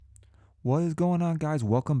What is going on, guys?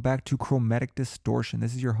 Welcome back to Chromatic Distortion.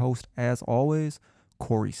 This is your host, as always,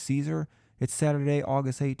 Corey Caesar. It's Saturday,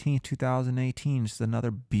 August 18th, 2018. It's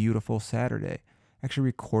another beautiful Saturday. Actually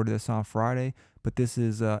recorded this on Friday, but this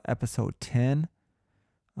is episode 10.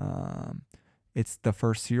 Um, it's the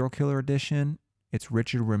first serial killer edition. It's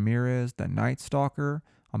Richard Ramirez, the Night Stalker.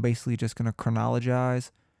 I'm basically just going to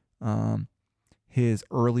chronologize um, his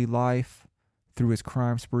early life through his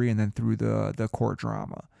crime spree and then through the court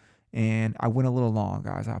drama. And I went a little long,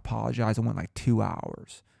 guys. I apologize. I went like 2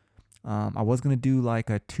 hours. I was going to do like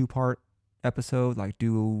a two-part episode, like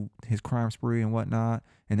do his crime spree and whatnot,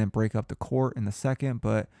 and then break up the court in the second,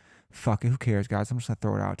 but fuck it. Who cares, guys? I'm just going to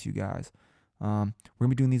throw it out to you guys. We're going to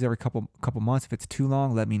be doing these every couple months. If it's too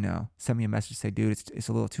long, let me know. Send me a message. Say, dude, it's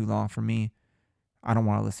a little too long for me. I don't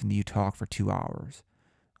want to listen to you talk for 2 hours.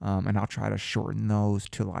 And I'll try to shorten those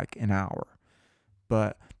to like an hour.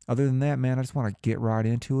 But other than that, man, I just want to get right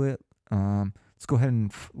into it. Let's go ahead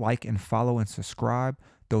and like and follow and subscribe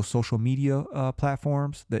those social media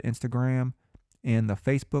platforms, the Instagram and the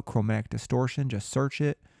Facebook, Chromatic Distortion. Just search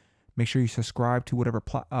it. Make sure you subscribe to whatever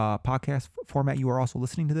podcast format you are also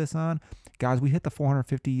listening to this on. Guys, we hit the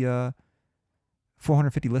 450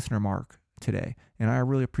 listener mark today, and I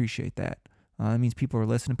really appreciate that. It means people are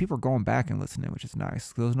listening. People are going back and listening, which is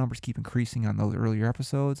nice. Those numbers keep increasing on those earlier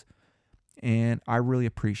episodes, and I really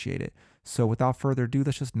appreciate it. So without further ado,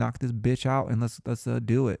 let's just knock this bitch out and let's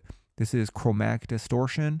do it. This is Chromatic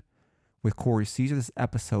Distortion with Corey Caesar. This is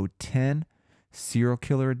episode 10, Serial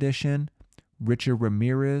Killer Edition, Richard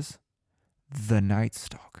Ramirez, the Night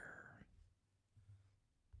Stalker.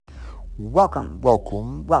 Welcome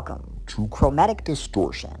to Chromatic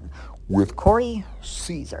Distortion with Corey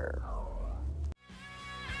Caesar.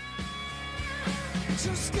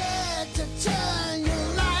 Too scared to turn your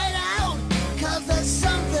light out, 'cause there's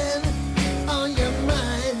something on your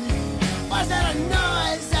mind. Was that a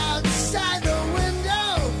noise outside the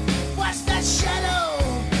window? What's that shadow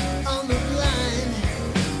on the blind?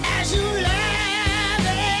 As you lie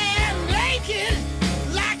there naked,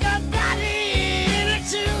 like a body in a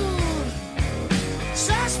tube,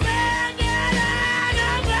 suspended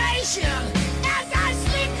animation as I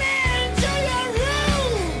slip into your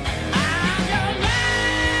room. I'm your night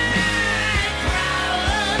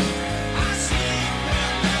prowler. I sleep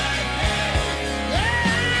in the bed. Yeah,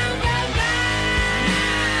 I'm your night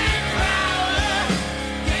prowler.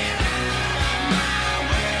 Get out of my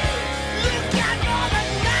way. Look out for the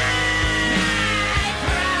night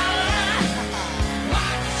prowler.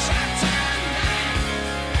 Watch out tonight.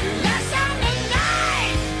 Yes, I'm the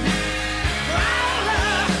night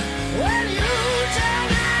prowler. When you turn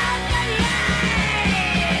out the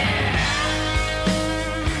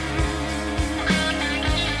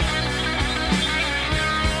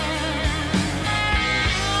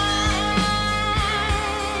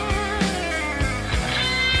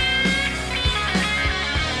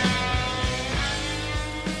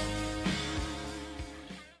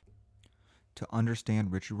To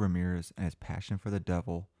understand Richard Ramirez and his passion for the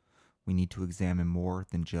devil, we need to examine more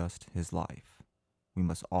than just his life. We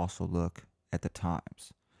must also look at the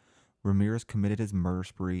times. Ramirez committed his murder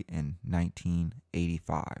spree in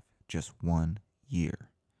 1985, just 1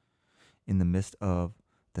 year. In the midst of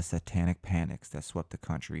the satanic panics that swept the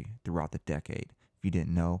country throughout the decade, if you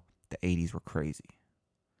didn't know, the 80s were crazy.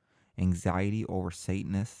 Anxiety over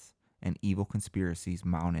Satanists and evil conspiracies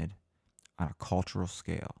mounted on a cultural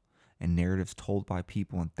scale, and narratives told by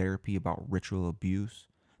people in therapy about ritual abuse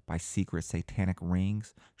by secret satanic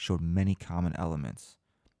rings showed many common elements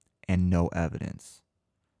and no evidence,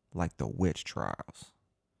 like the witch trials.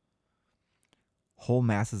 Whole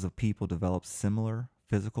masses of people developed similar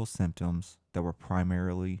physical symptoms that were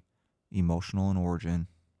primarily emotional in origin,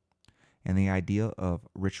 and the idea of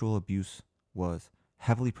ritual abuse was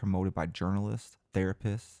heavily promoted by journalists,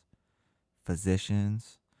 therapists,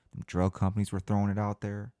 physicians. Drug companies were throwing it out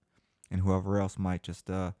there, and whoever else might just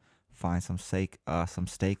find some stake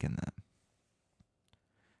in them.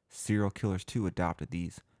 Serial killers too adopted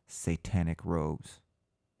these satanic robes.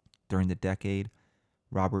 During the decade,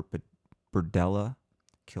 Robert Berdella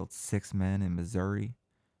killed 6 men in Missouri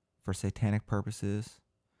for satanic purposes.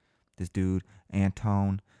 This dude,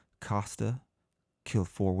 Anton Costa, killed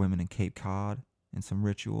 4 women in Cape Cod in some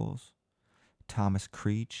rituals. Thomas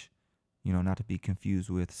Creech, not to be confused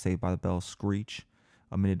with Saved by the Bell Screech,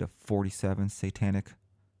 admitted to 47 satanic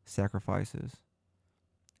sacrifices.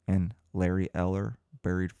 And Larry Eller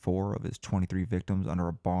buried 4 of his 23 victims under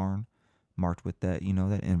a barn marked with that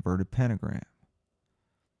inverted pentagram.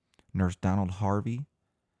 Nurse Donald Harvey,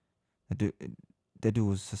 that dude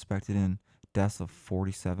was suspected in deaths of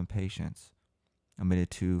 47 patients,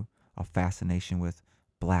 admitted to a fascination with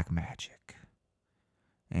black magic.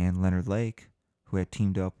 And Leonard Lake, who had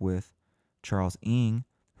teamed up with Charles Ng,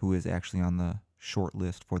 who is actually on the short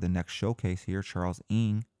list for the next showcase here, Charles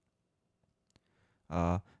Ng,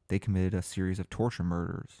 they committed a series of torture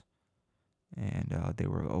murders, and they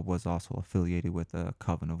was also affiliated with a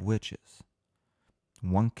coven of witches.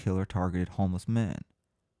 One killer targeted homeless men,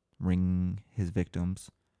 ringing his victims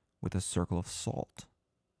with a circle of salt.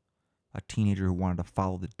 A teenager who wanted to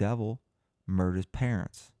follow the devil murdered his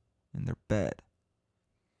parents in their bed.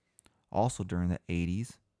 Also during the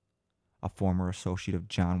 80s, a former associate of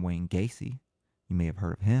John Wayne Gacy, you may have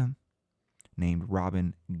heard of him, named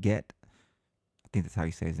Robin Gett. I think that's how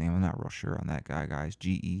you say his name. I'm not real sure on that guy, guys.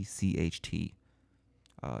 Gecht.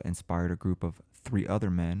 Inspired a group of 3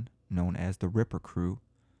 other men known as the Ripper Crew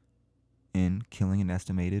in killing an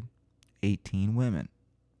estimated 18 women.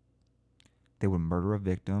 They would murder a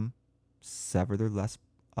victim, sever their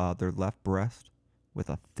left breast with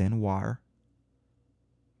a thin wire,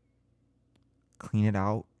 clean it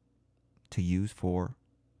out to use for,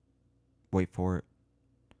 wait for it,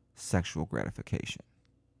 sexual gratification,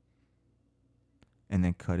 and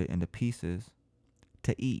then cut it into pieces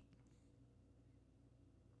to eat.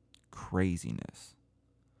 Craziness.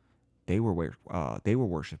 They were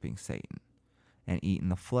worshiping Satan, and eating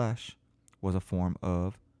the flesh was a form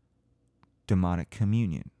of demonic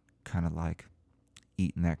communion, kind of like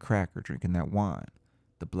eating that cracker, drinking that wine,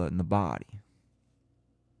 the blood in the body.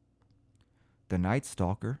 The Night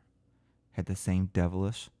Stalker had the same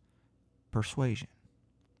devilish persuasion.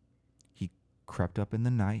 He crept up in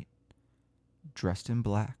the night, dressed in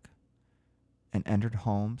black, and entered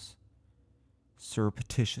homes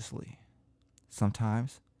surreptitiously.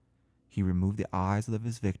 Sometimes he removed the eyes of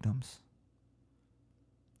his victims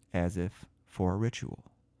as if for a ritual.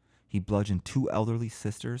 He bludgeoned 2 elderly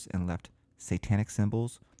sisters and left satanic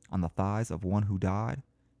symbols on the thighs of one who died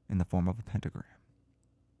in the form of a pentagram.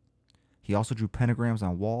 He also drew pentagrams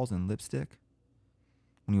on walls in lipstick.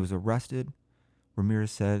 When he was arrested,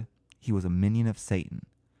 Ramirez said he was a minion of Satan,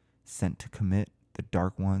 sent to commit the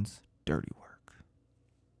Dark One's dirty work.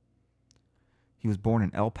 He was born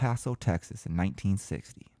in El Paso, Texas in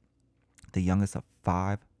 1960, the youngest of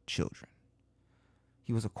 5 children.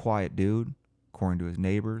 He was a quiet dude, according to his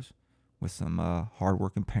neighbors, with some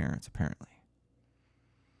hard-working parents, apparently.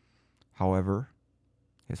 However,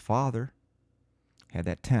 his father had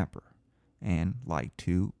that temper and liked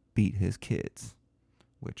to beat his kids,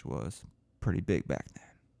 which was pretty big back then.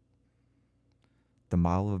 The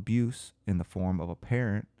model of abuse in the form of a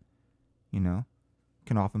parent,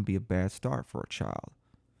 can often be a bad start for a child,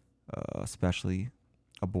 especially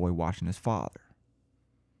a boy watching his father.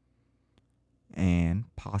 And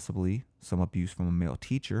possibly some abuse from a male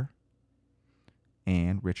teacher.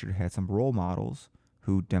 And Richard had some role models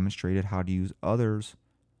who demonstrated how to use others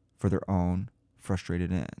for their own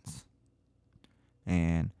frustrated ends.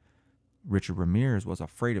 And Richard Ramirez was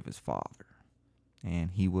afraid of his father,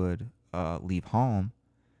 and he would leave home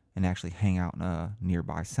and actually hang out in a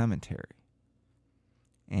nearby cemetery,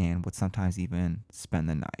 and would sometimes even spend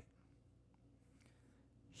the night.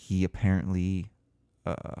 He apparently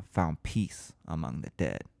found peace among the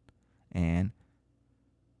dead, and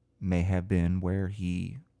may have been where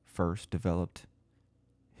he first developed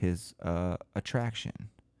his attraction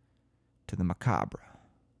to the macabre.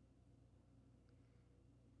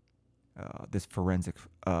 This forensic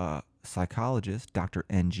psychologist, Dr.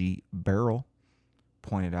 N.G. Barrell,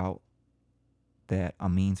 pointed out that a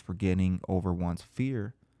means for getting over one's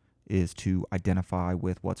fear is to identify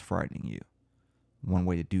with what's frightening you. One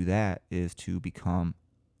way to do that is to become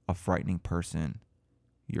a frightening person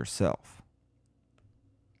yourself.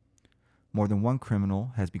 More than one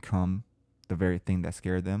criminal has become the very thing that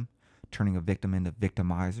scared them, turning a victim into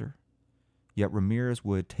victimizer. Yet Ramirez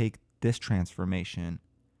would take this transformation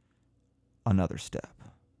another step.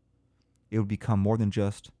 It would become more than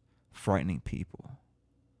just frightening people.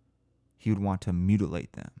 He would want to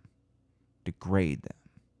mutilate them, degrade them,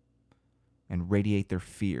 and radiate their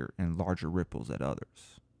fear in larger ripples at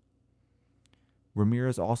others.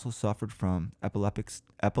 Ramirez also suffered from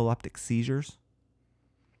epileptic seizures.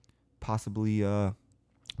 Possibly,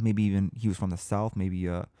 maybe even he was from the South, maybe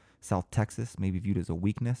South Texas, maybe viewed as a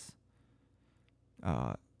weakness,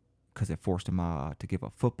 because it forced him to give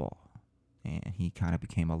up football, and he kind of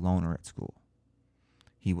became a loner at school.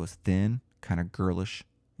 He was thin, kind of girlish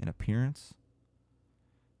in appearance,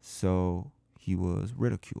 so he was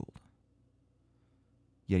ridiculed.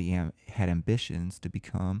 Yet he had ambitions to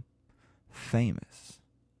become famous.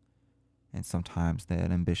 And sometimes that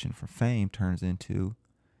ambition for fame turns into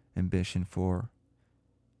ambition for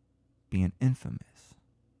being infamous.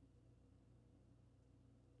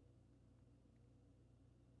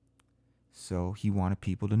 So he wanted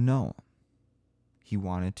people to know him. He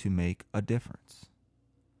wanted to make a difference.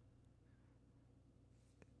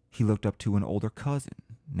 He looked up to an older cousin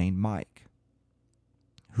named Mike,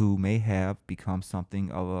 who may have become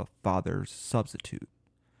something of a father's substitute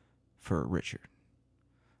for Richard.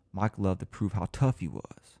 Mike loved to prove how tough he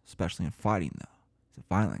was, especially in fighting, though. He's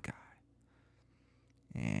a violent guy.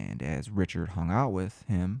 And as Richard hung out with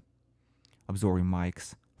him, absorbing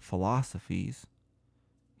Mike's philosophies,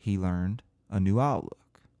 he learned a new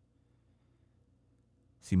outlook.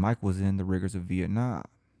 See, Mike was in the rigors of Vietnam.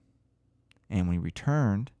 And when he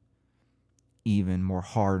returned, even more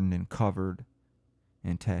hardened and covered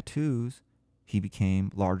in tattoos, he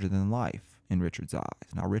became larger than life in Richard's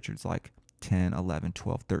eyes. Now, Richard's like 10, 11,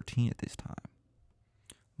 12, 13 at this time.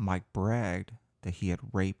 Mike bragged that he had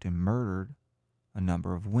raped and murdered a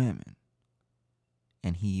number of women.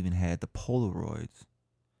 And he even had the Polaroids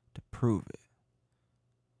to prove it.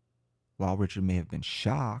 While Richard may have been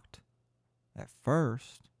shocked at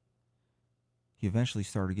first, he eventually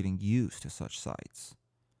started getting used to such sights,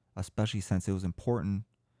 especially since it was important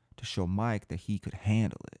to show Mike that he could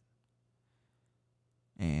handle it.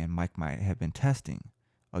 And Mike might have been testing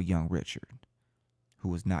a young Richard, who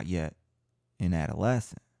was not yet an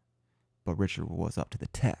adolescent, but Richard was up to the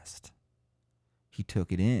test. He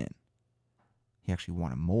took it in. He actually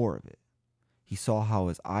wanted more of it. He saw how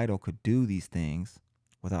his idol could do these things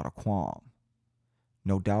without a qualm.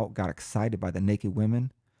 No doubt got excited by the naked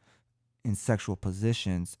women in sexual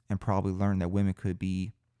positions and probably learned that women could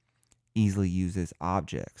be easily used as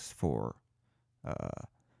objects for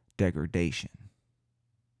degradation.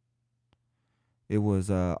 It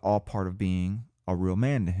was all part of being a real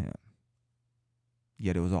man to him.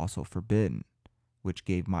 Yet it was also forbidden, which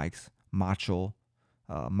gave Mike's macho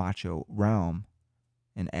realm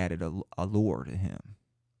an added allure to him.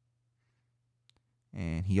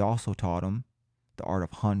 And he also taught him the art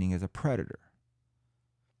of hunting as a predator.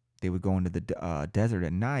 They would go into the desert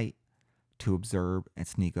at night to observe and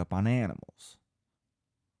sneak up on animals.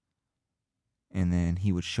 And then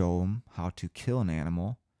he would show them how to kill an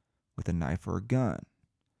animal with a knife or a gun.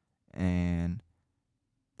 And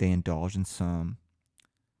they indulged in some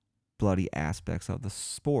bloody aspects of the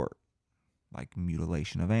sport, like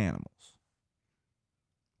mutilation of animals.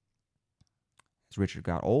 As Richard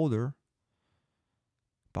got older,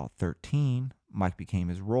 about 13, Mike became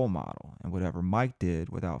his role model, and whatever Mike did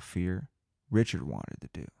without fear, Richard wanted to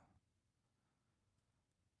do.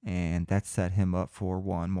 And that set him up for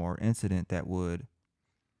one more incident that would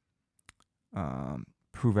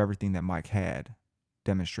prove everything that Mike had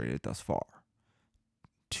demonstrated thus far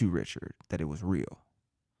to Richard, that it was real.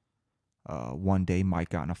 One day, Mike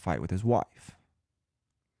got in a fight with his wife,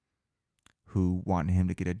 who wanted him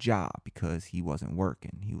to get a job because he wasn't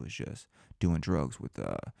working. He was just doing drugs with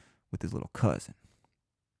his little cousin,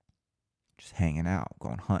 just hanging out,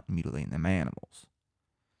 going hunting, mutilating them animals.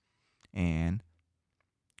 And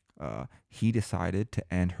he decided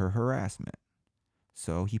to end her harassment.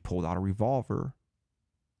 So he pulled out a revolver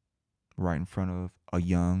right in front of a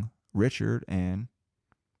young Richard and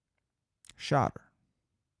shot her.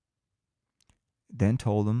 Then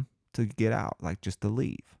told him to get out, like just to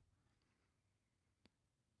leave.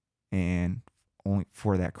 And only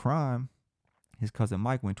for that crime, his cousin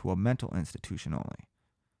Mike went to a mental institution only,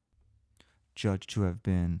 judged to have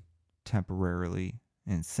been temporarily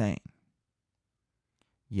insane.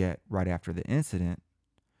 Yet, right after the incident,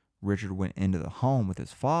 Richard went into the home with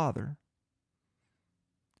his father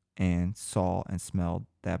and saw and smelled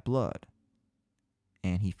that blood.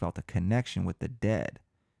 And he felt a connection with the dead,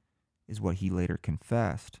 is what he later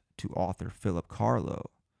confessed to author Philip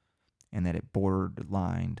Carlo, and that it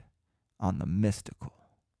borderlined on the mystical.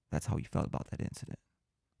 That's how he felt about that incident.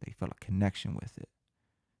 That he felt a connection with it,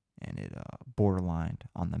 and it borderlined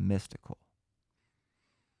on the mystical.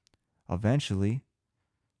 Eventually,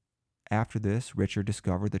 after this, Richard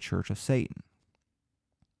discovered the Church of Satan,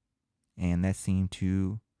 and that seemed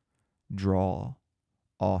to draw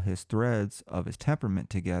all his threads of his temperament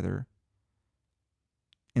together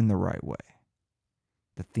in the right way.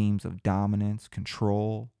 The themes of dominance,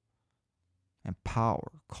 control, and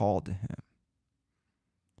power called to him,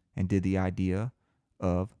 and did the idea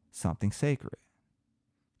of something sacred,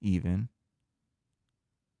 even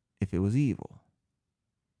if it was evil.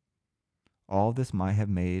 All this might have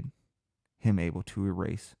made him able to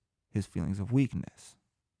erase his feelings of weakness.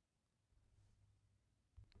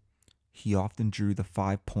 He often drew the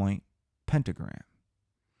 5-point pentagram,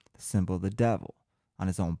 the symbol of the devil, on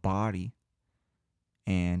his own body,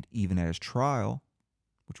 and even at his trial,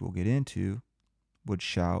 which we'll get into, would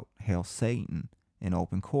shout, "Hail Satan," in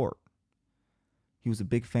open court. He was a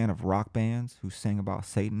big fan of rock bands who sang about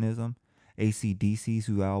Satanism. AC/DC's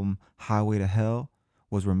whose album Highway to Hell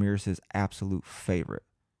was Ramirez's absolute favorite.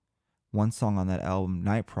 One song on that album,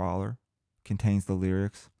 Nightcrawler, contains the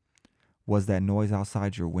lyrics, "Was that noise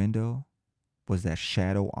outside your window? Was that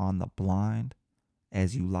shadow on the blind?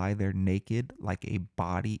 As you lie there naked like a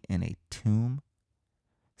body in a tomb?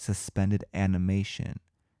 Suspended animation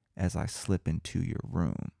as I slip into your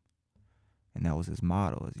room." And that was his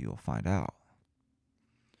motto, as you'll find out.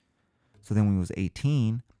 So then when he was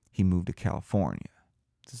 18, he moved to California.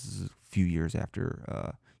 This is a few years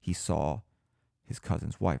after he saw his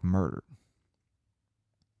cousin's wife murdered.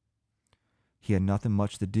 He had nothing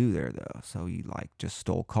much to do there, though, so he just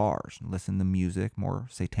stole cars and listened to music, more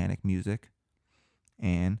satanic music,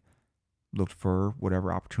 and looked for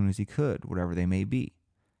whatever opportunities he could, whatever they may be.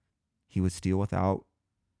 He would steal without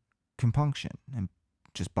compunction and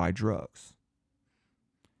just buy drugs.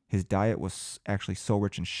 His diet was actually so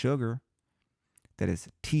rich in sugar that his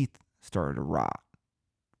teeth started to rot,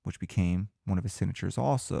 which became one of his signatures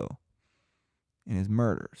also in his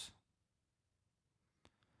murders.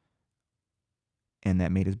 And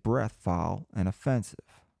that made his breath foul and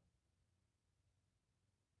offensive.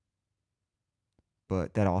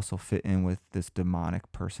 But that also fit in with this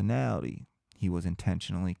demonic personality he was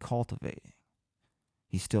intentionally cultivating.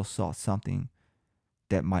 He still saw something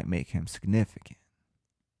that might make him significant.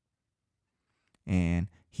 And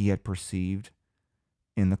he had perceived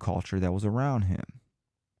in the culture that was around him,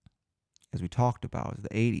 as we talked about, is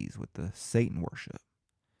the 80s with the Satan worship.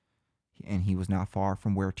 And he was not far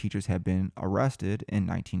from where teachers had been arrested in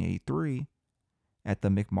 1983 at the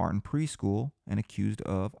McMartin preschool and accused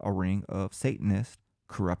of a ring of Satanists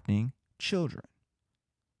corrupting children.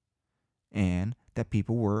 And that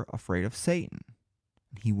people were afraid of Satan.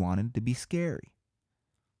 He wanted to be scary.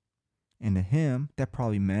 And to him, that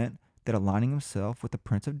probably meant that aligning himself with the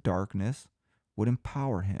Prince of Darkness would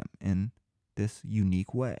empower him in this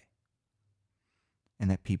unique way. And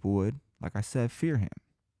that people would, like I said, fear him.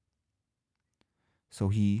 So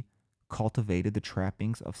he cultivated the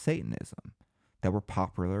trappings of Satanism that were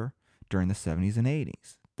popular during the 70s and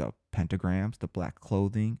 80s. The pentagrams, the black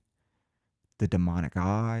clothing, the demonic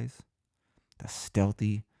eyes, the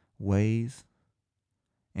stealthy ways,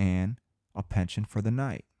 and a penchant for the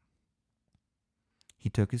night. He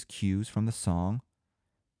took his cues from the song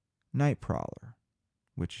Nightcrawler,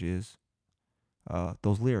 which is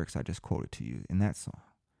those lyrics I just quoted to you in that song,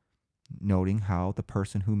 noting how the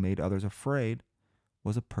person who made others afraid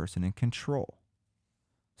was a person in control.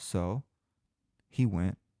 So he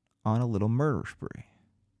went on a little murder spree.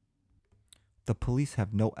 The police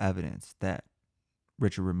have no evidence that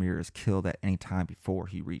Richard Ramirez killed at any time before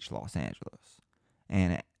he reached Los Angeles.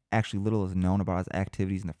 And actually little is known about his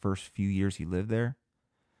activities in the first few years he lived there.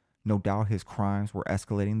 No doubt his crimes were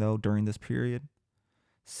escalating, though, during this period.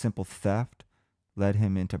 Simple theft led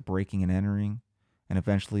him into breaking and entering, and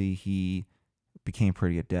eventually he became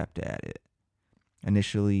pretty adept at it.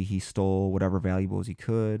 Initially, he stole whatever valuables he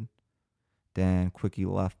could, then quickly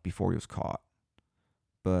left before he was caught.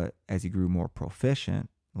 But as he grew more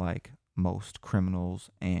proficient, like most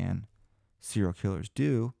criminals and serial killers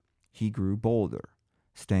do, he grew bolder,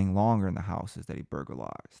 staying longer in the houses that he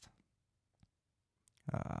burglarized.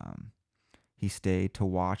 He stayed to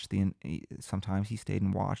watch sometimes he stayed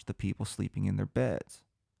and watched the people sleeping in their beds.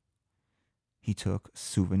 He took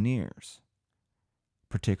souvenirs,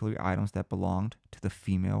 particularly items that belonged to the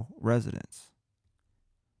female residents.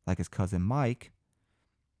 Like his cousin Mike,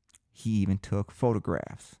 he even took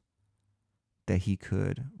photographs that he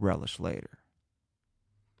could relish later.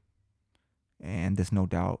 And this no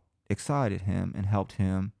doubt excited him and helped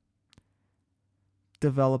him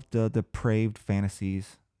develop the depraved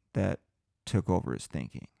fantasies that took over his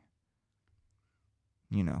thinking.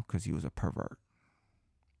 Because he was a pervert.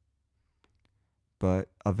 But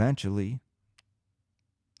eventually,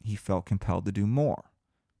 he felt compelled to do more.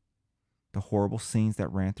 The horrible scenes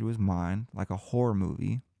that ran through his mind, like a horror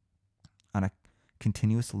movie, on a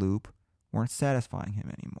continuous loop, weren't satisfying him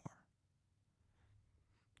anymore.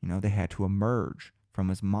 They had to emerge from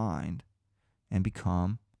his mind and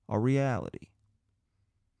become a reality.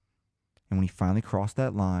 And when he finally crossed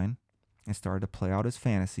that line and started to play out his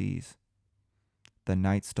fantasies, the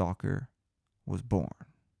Night Stalker was born.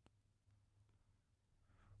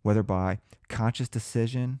 Whether by conscious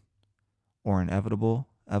decision or inevitable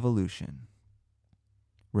evolution,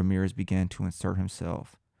 Ramirez began to insert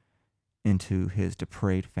himself into his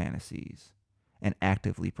depraved fantasies and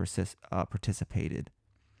actively participated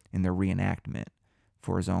in their reenactment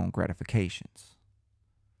for his own gratifications.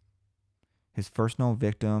 His first known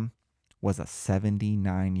victim was a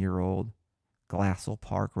 79-year-old Glassell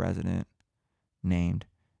Park resident named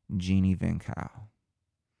Jeannie Vinkow.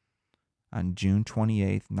 On June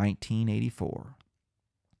 28, 1984,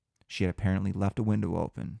 she had apparently left a window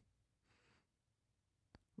open.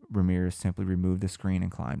 Ramirez simply removed the screen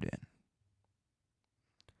and climbed in.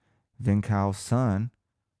 Vinkow's son,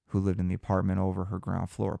 who lived in the apartment over her ground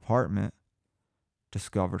floor apartment,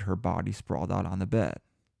 discovered her body sprawled out on the bed.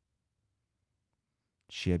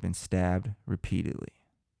 She had been stabbed repeatedly,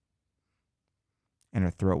 and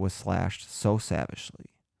her throat was slashed so savagely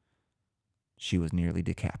she was nearly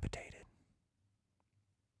decapitated.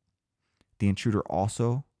 The intruder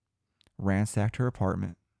also ransacked her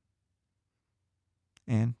apartment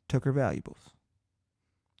and took her valuables.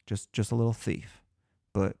 Just a little thief,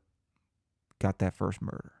 but got that first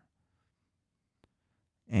murder.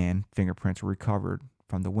 And fingerprints were recovered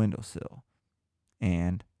from the windowsill,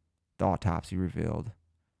 and the autopsy revealed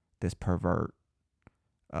this pervert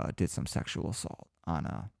did some sexual assault on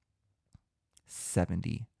a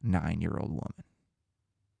 79-year-old woman.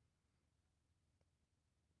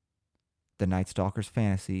 The Night Stalker's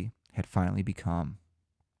fantasy had finally become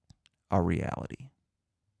a reality.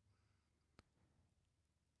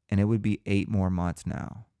 And it would be 8 more months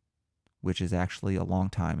now, which is actually a long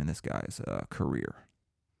time in this guy's career,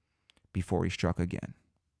 before he struck again.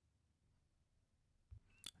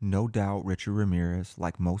 No doubt Richard Ramirez,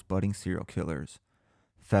 like most budding serial killers,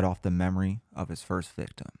 fed off the memory of his first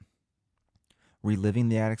victim, reliving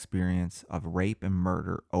that experience of rape and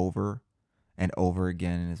murder over and over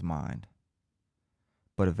again in his mind.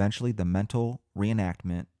 But eventually the mental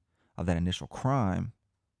reenactment of that initial crime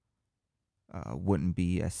wouldn't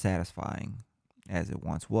be as satisfying as it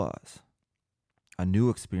once was. A new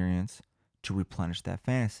experience to replenish that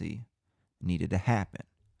fantasy needed to happen.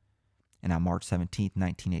 And on March 17th,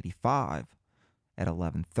 1985, at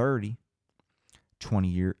 11:30,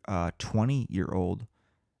 20-year-old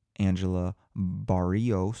Angela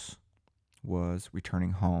Barrios was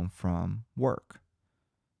returning home from work.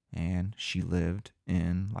 And she lived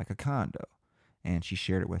in like a condo. And she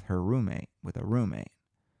shared it with a roommate.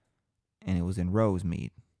 And it was in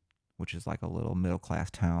Rosemead, which is like a little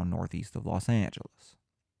middle-class town northeast of Los Angeles.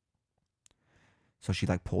 So she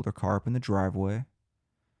pulled her car up in the driveway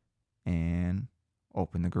and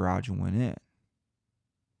opened the garage and went in.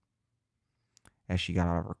 As she got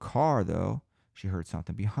out of her car, though, she heard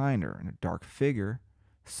something behind her, and a dark figure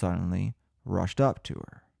suddenly rushed up to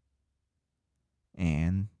her.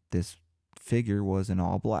 And this figure was in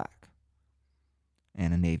all black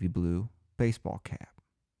and a navy blue baseball cap.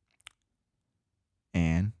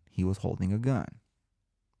 And he was holding a gun.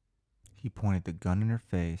 He pointed the gun in her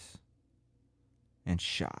face and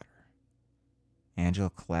shot her. Angela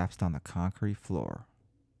collapsed on the concrete floor,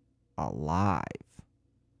 alive.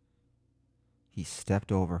 He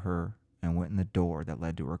stepped over her and went in the door that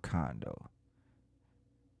led to her condo.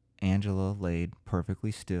 Angela laid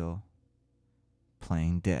perfectly still,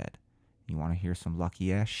 playing dead. You want to hear some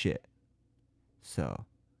lucky ass shit? So,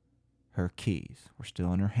 her keys were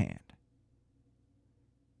still in her hand.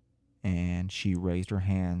 And she raised her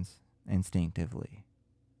hands instinctively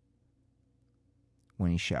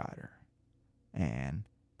when he shot her. And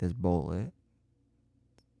this bullet,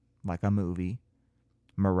 like a movie,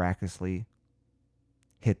 miraculously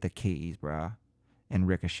hit the keys, bruh, and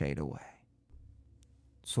ricocheted away.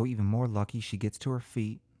 So even more lucky, she gets to her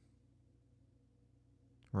feet,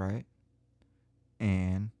 right?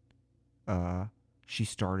 And she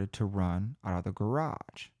started to run out of the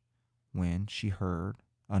garage when she heard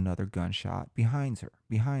another gunshot behind her.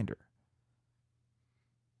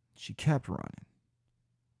 She kept running.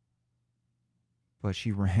 But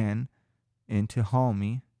she ran into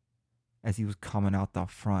Homie as he was coming out the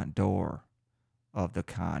front door of the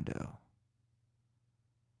condo.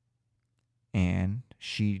 And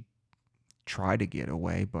she tried to get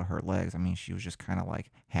away, but her legs, she was just kind of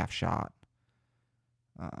half shot.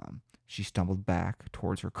 She stumbled back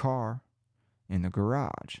towards her car in the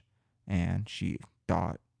garage, and she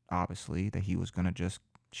thought, obviously, that he was going to just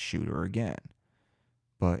shoot her again.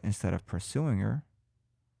 But instead of pursuing her,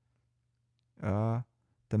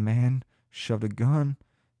 the man shoved a gun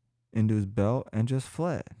into his belt and just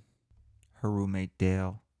fled. Her roommate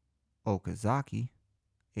Dale Okazaki,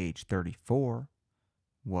 age 34,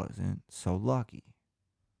 wasn't so lucky.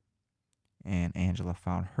 And Angela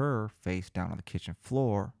found her face down on the kitchen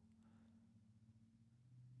floor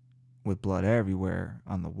with blood everywhere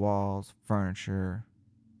on the walls, furniture,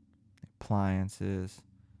 appliances,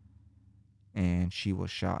 and she was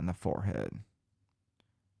shot in the forehead.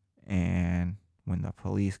 And when the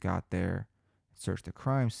police got there, searched the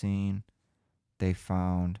crime scene, they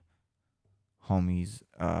found homie's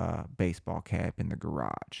baseball cap in the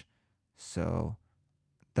garage. So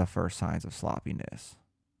the first signs of sloppiness.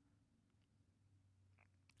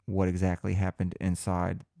 What exactly happened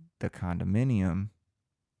inside the condominium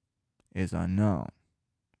is unknown.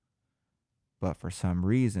 But for some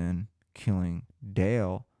reason, killing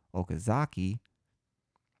Dale Okazaki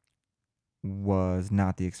was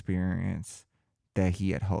not the experience that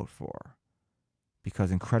he had hoped for.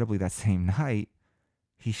 Because incredibly, that same night,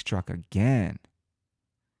 he struck again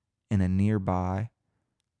in a nearby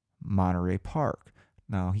Monterey Park.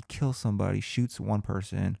 Now, he kills somebody, shoots one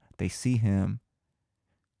person, they see him,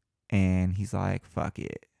 and he's like, fuck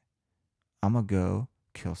it. I'm going to go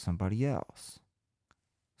kill somebody else.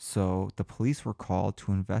 So the police were called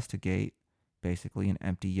to investigate basically an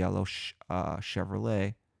empty yellow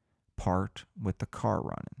Chevrolet parked with the car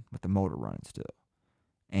running, with the motor running still.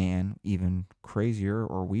 And even crazier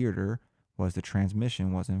or weirder was the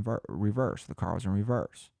transmission was in reverse. The car was in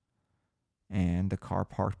reverse. And the car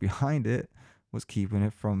parked behind it was keeping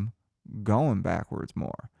it from going backwards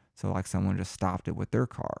more. So like someone just stopped it with their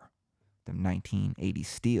car. The 1980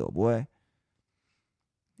 steel, boy.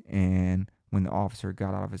 And when the officer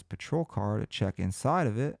got out of his patrol car to check inside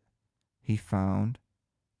of it, he found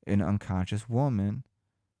an unconscious woman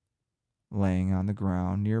laying on the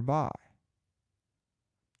ground nearby.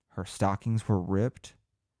 Her stockings were ripped,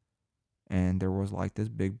 and there was like this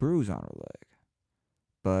big bruise on her leg.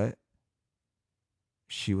 But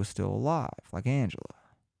she was still alive, like Angela,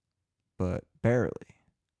 but barely.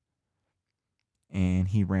 And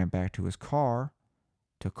he ran back to his car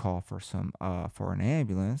to call for for an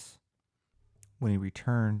ambulance. When he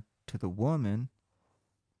returned to the woman,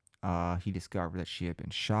 he discovered that she had been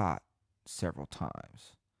shot several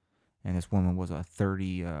times. And this woman was a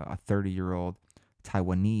 30-year-old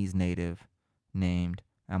Taiwanese native named,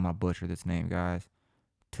 I'm gonna butcher this name, guys,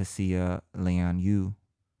 Tasia Lian Yu,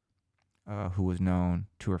 who was known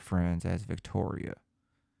to her friends as Victoria.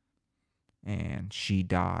 And she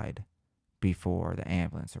died before the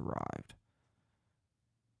ambulance arrived.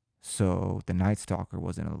 So the Night Stalker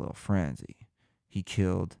was in a little frenzy. He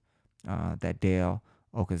killed that Dale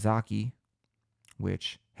Okazaki,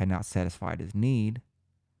 which had not satisfied his need.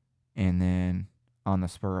 And then on the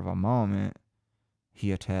spur of a moment,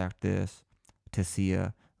 he attacked this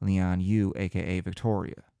Tasia Lian Yu, aka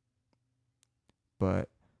Victoria. But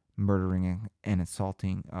murdering and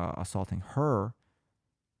assaulting her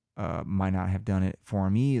might not have done it for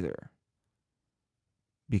him either.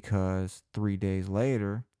 Because 3 days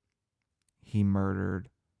later, he murdered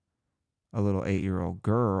a little 8-year-old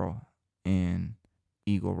girl in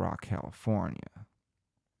Eagle Rock, California.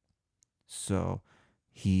 So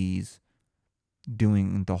he's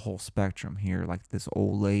doing the whole spectrum here, like this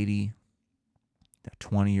old lady, that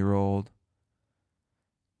 20-year-old,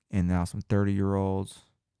 and now some 30-year-olds,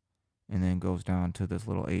 and then goes down to this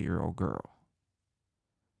little 8-year-old girl.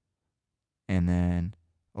 And then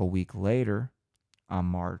a week later, on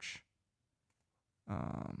March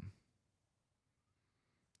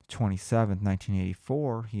 27th,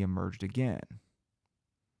 1984, he emerged again.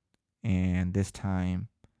 And this time,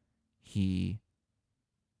 he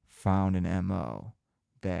found an MO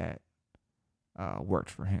that worked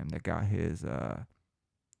for him, that got his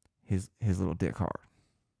little dick hard.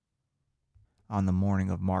 On the morning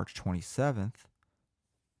of March 27th,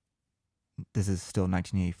 this is still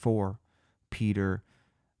 1984, Peter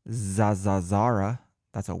Zazzara,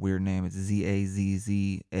 that's a weird name, it's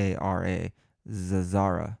Zazzara,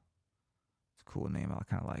 Zazzara. It's a cool name, I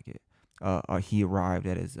kind of like it. He arrived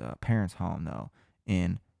at his parents' home, though,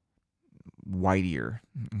 in Whittier,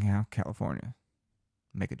 California.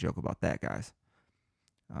 Make a joke about that, guys.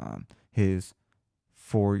 His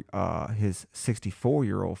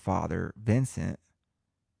 64-year-old father, Vincent,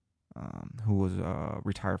 who was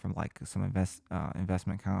retired from like some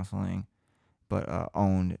investment counseling, but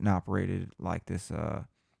owned and operated like this a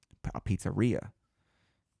pizzeria.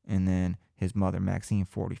 And then his mother, Maxine,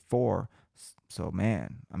 44. So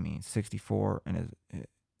man, I mean, 64 and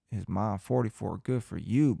his mom, 44. Good for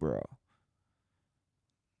you, bro.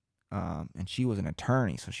 And she was an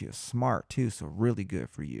attorney, so she was smart too. So really good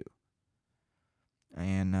for you.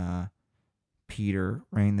 And Peter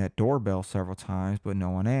rang that doorbell several times, but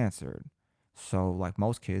no one answered. So like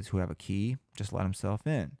most kids who have a key, just let himself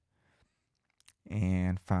in.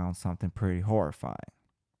 And found something pretty horrifying.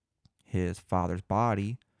 His father's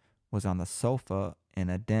body was on the sofa in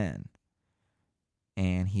a den,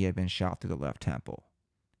 and he had been shot through the left temple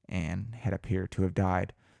and had appeared to have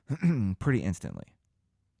died pretty instantly.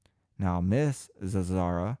 Now, Miss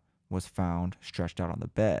Zazzara was found stretched out on the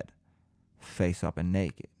bed, face up and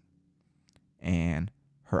naked, and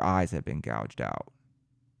her eyes had been gouged out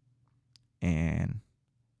and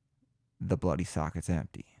the bloody socket's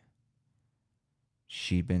empty.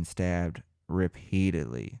 She'd been stabbed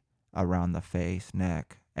repeatedly around the face,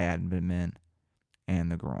 neck, abdomen, and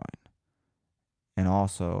the groin. And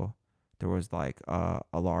also, there was like a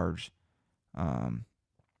large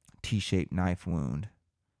T-shaped knife wound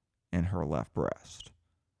in her left breast.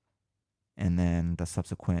 And then the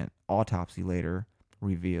subsequent autopsy later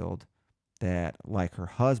revealed that, like her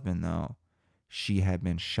husband, though, she had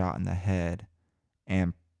been shot in the head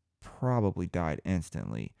and probably died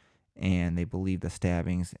instantly. And they believe the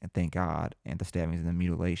stabbings, and thank God, and the stabbings and the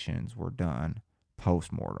mutilations were done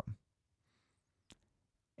post-mortem.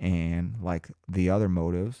 And like the other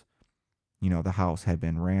motives, you know, the house had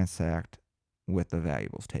been ransacked with the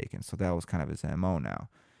valuables taken. So that was kind of his MO now,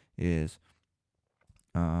 is,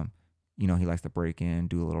 you know, he likes to break in,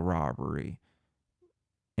 do a little robbery,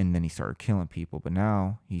 and then he started killing people. But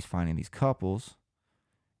now he's finding these couples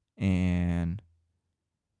and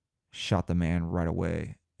shot the man right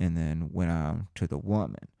away and then went on to the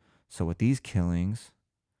woman. So with these killings,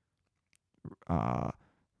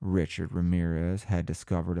 Richard Ramirez had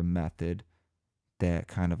discovered a method that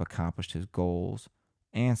kind of accomplished his goals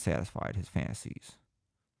and satisfied his fantasies.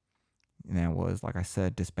 And that was, like I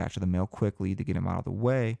said, dispatch the mail quickly to get him out of the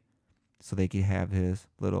way so they could have his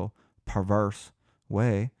little perverse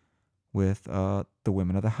way with the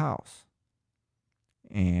women of the house.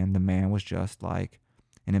 And the man was just like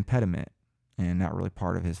an impediment and not really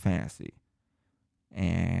part of his fantasy.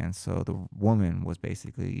 And so the woman was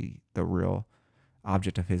basically the real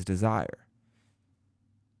object of his desire.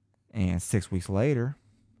 And 6 weeks later,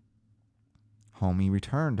 homie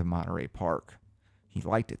returned to Monterey Park. He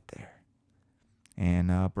liked it there.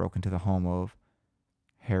 And broke into the home of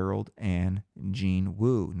Harold and Jean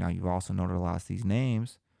Wu. Now, you've also noted a lot of these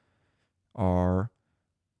names are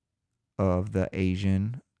of the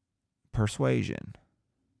Asian persuasion.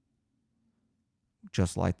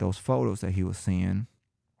 Just like those photos that he was seeing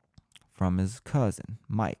from his cousin,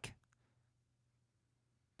 Mike.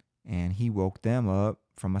 And he woke them up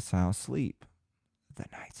from a sound sleep. The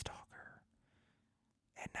Night Stalker.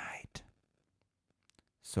 At night.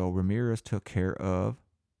 So Ramirez took care of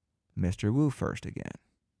Mr. Wu first again,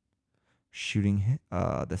 shooting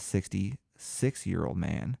the 66-year-old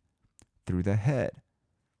man through the head.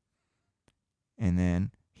 And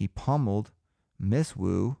then he pummeled Miss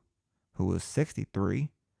Wu, who was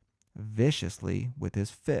 63, viciously with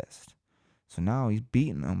his fist. So now he's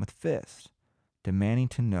beating them with fists, demanding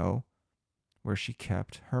to know where she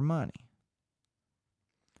kept her money.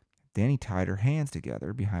 Then he tied her hands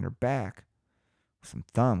together behind her back with some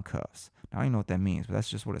thumb cuffs. Now, I don't know what that means, but that's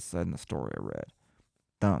just what it said in the story I read.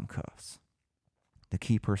 Thumb cuffs. To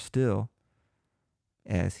keep her still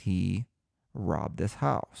as he robbed this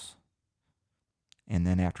house. And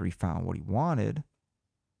then after he found what he wanted,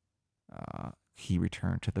 he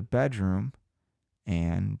returned to the bedroom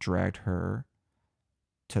and dragged her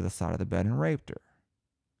to the side of the bed and raped her.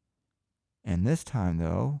 And this time,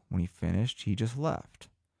 though, when he finished, he just left.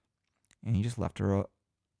 And he just left her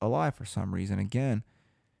alive for some reason. Again,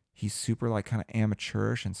 he's super like kind of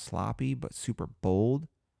amateurish and sloppy, but super bold.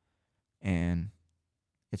 And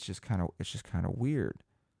it's just kind of weird.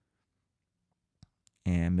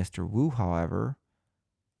 And Mr. Wu, however,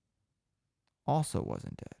 also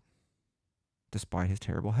wasn't dead, despite his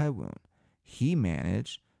terrible head wound. He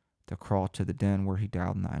managed to crawl to the den where he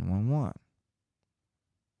dialed 911.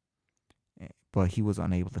 But he was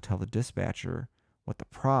unable to tell the dispatcher what the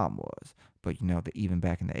problem was. But you know that even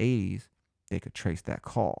back in the 80s, they could trace that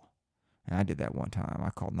call. And I did that one time.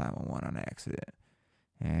 I called 911 on accident.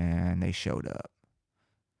 And they showed up.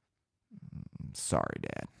 Sorry,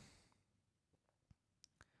 Dad.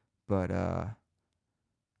 But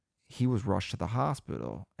he was rushed to the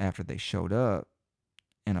hospital after they showed up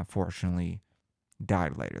and unfortunately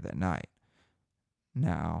died later that night.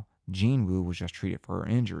 Now, Jean Wu was just treated for her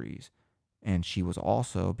injuries, and she was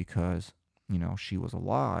also, because, you know, she was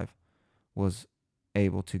alive, was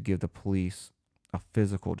able to give the police a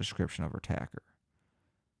physical description of her attacker.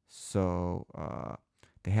 So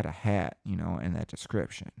they had a hat, you know, in that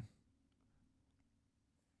description.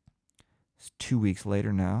 It's 2 weeks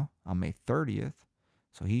later now, on May 30th.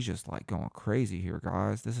 So he's just like going crazy here,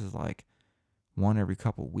 guys. This is like one every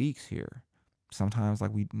couple weeks here. Sometimes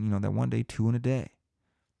like that one day, two in a day.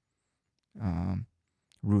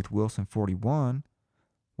 Ruth Wilson, 41,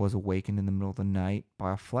 was awakened in the middle of the night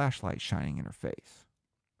by a flashlight shining in her face.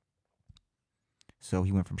 So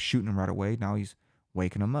he went from shooting him right away. Now he's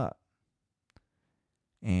waking him up.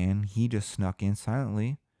 And he just snuck in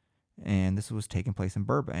silently. And this was taking place in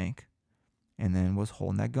Burbank. and then was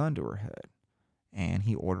holding that gun to her head. And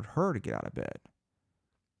he ordered her to get out of bed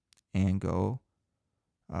and go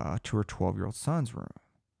to her 12-year-old son's room.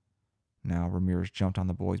 Now, Ramirez jumped on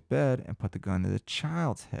the boy's bed and put the gun to the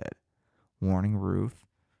child's head, warning Ruth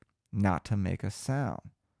not to make a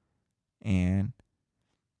sound. And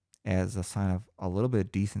as a sign of a little bit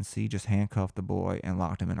of decency, just handcuffed the boy and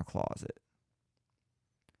locked him in a closet.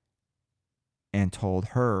 And told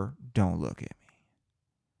her, "Don't look at me.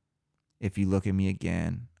 If you look at me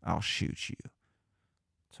again, I'll shoot you."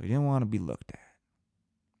 So he didn't want to be looked at.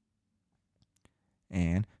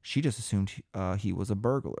 And she just assumed he was a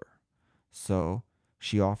burglar. So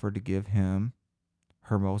she offered to give him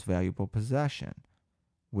her most valuable possession,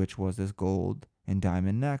 which was this gold and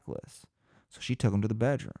diamond necklace. So she took him to the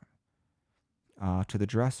bedroom, to the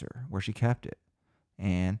dresser where she kept it,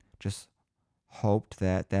 and just hoped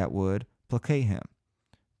that that would placate him.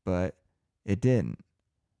 But it didn't.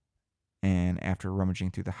 And after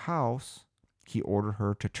rummaging through the house, he ordered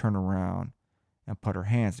her to turn around and put her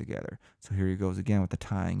hands together. So here he goes again with the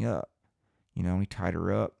tying up. He tied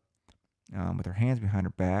her up with her hands behind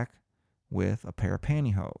her back with a pair of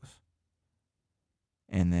pantyhose.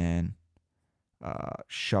 And then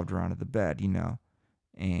shoved her onto the bed,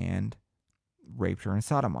 and raped her and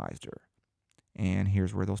sodomized her. And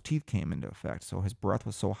here's where those teeth came into effect. So his breath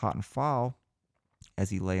was so hot and foul as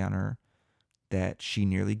he lay on her that she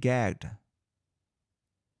nearly gagged.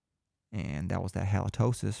 And that was that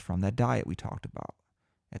halitosis from that diet we talked about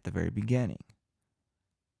at the very beginning.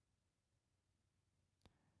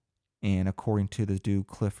 And according to this dude,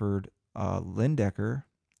 Clifford Lindecker,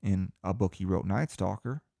 in a book he wrote, Night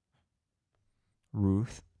Stalker,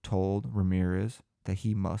 Ruth told Ramirez that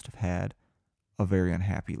he must have had a very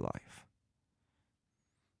unhappy life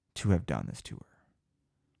to have done this to her.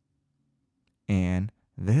 And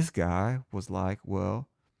this guy was like, "Well,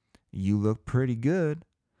 you look pretty good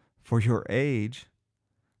for your age."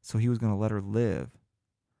 So he was going to let her live,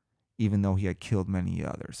 even though he had killed many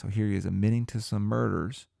others. So here he is admitting to some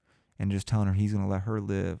murders and just telling her he's going to let her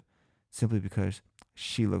live simply because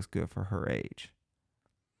she looks good for her age.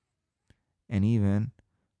 And even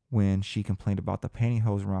when she complained about the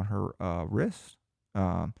pantyhose around her wrist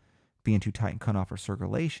being too tight and cut off her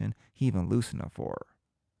circulation, he even loosened them for her.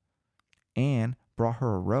 And brought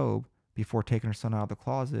her a robe before taking her son out of the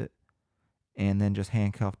closet, and then just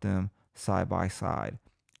handcuffed them side by side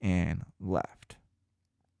and left.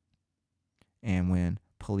 And when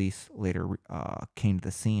police later came to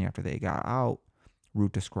the scene after they got out,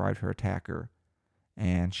 Ruth described her attacker,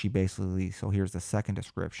 and she basically, so here's the second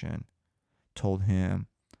description, told them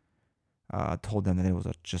that it was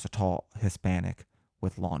just a tall Hispanic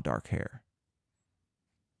with long dark hair.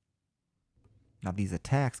 Now these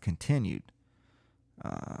attacks continued,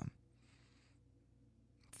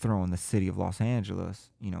 throwing the city of Los Angeles,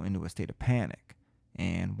 into a state of panic.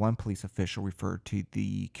 And one police official referred to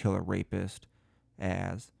the killer rapist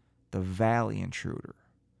as the Valley Intruder.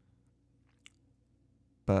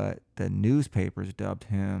 But the newspapers dubbed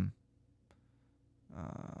him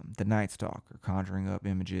the Night Stalker, conjuring up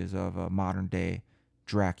images of a modern day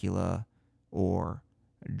Dracula or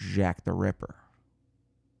Jack the Ripper.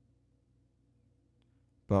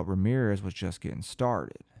 But Ramirez was just getting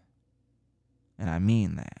started. And I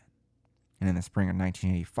mean that. And in the spring of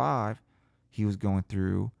 1985, he was going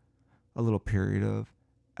through a little period of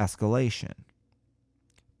escalation.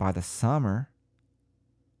 By the summer,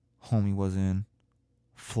 homie was in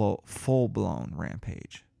full-blown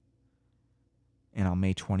rampage. And on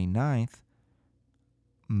May 29th,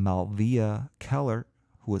 Malvia Keller,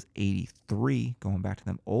 who was 83, going back to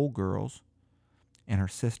them old girls, and her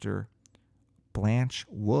sister Blanche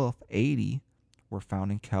Wolf, 80, were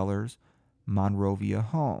found in Keller's Monrovia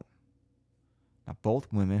home. Now,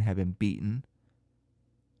 both women had been beaten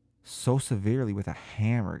so severely with a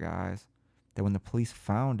hammer, guys, that when the police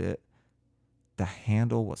found it, the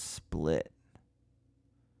handle was split.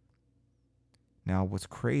 Now, what's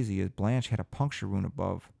crazy is Blanche had a puncture wound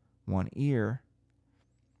above one ear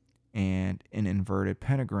and an inverted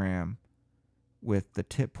pentagram with the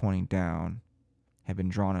tip pointing down had been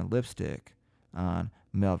drawn in lipstick on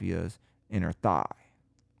Melvia's inner thigh.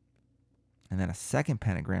 And then a second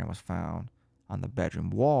pentagram was found on the bedroom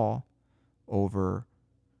wall over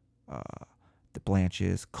the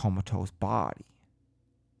Blanche's comatose body.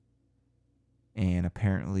 And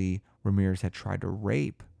apparently Ramirez had tried to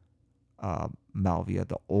rape Malvia,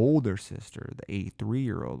 the older sister, the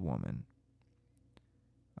 83-year-old woman.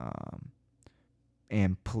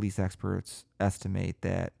 And police experts estimate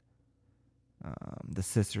that the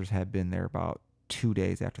sisters had been there about 2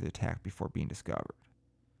 days after the attack before being discovered.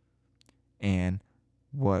 And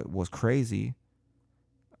what was crazy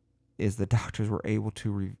is the doctors were able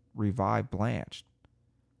to revive Blanche,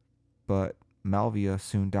 but Melvia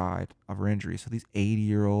soon died of her injuries. So these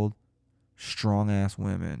 80-year-old strong-ass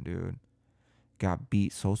women, dude, got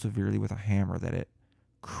beat so severely with a hammer that it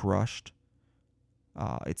crushed.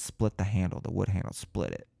 It split the handle. The wood handle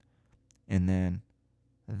split it. And then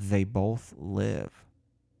they both live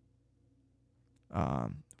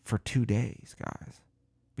for 2 days, guys,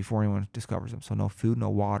 before anyone discovers them. So no food, no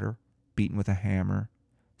water, beaten with a hammer,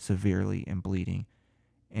 severely and bleeding.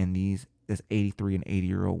 And this 83 and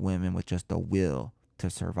 80-year-old women with just the will to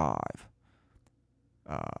survive.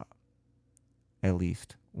 At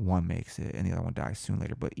least one makes it and the other one dies soon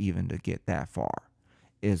later. But even to get that far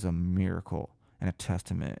is a miracle and a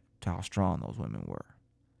testament to how strong those women were.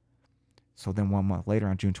 So then 1 month later,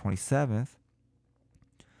 on June 27th,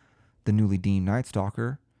 the newly deemed Night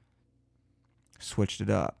Stalker switched it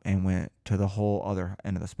up and went to the whole other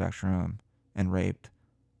end of the spectrum and raped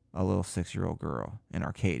a little 6-year-old girl in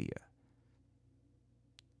Arcadia.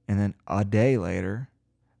 And then a day later,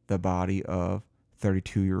 the body of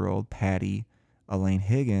 32-year-old Patty Elaine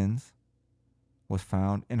Higgins was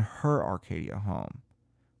found in her Arcadia home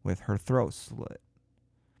with her throat slit.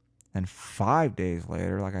 And 5 days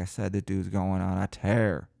later, like I said, the dude's going on a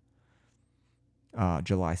tear.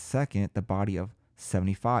 July 2nd, the body of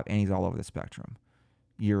 75, and he's all over the spectrum,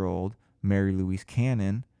 year-old Mary Louise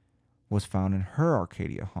Cannon was found in her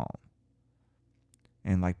Arcadia home.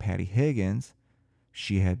 And like Patty Higgins,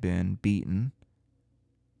 she had been beaten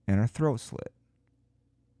and her throat slit.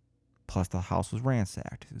 Plus the house was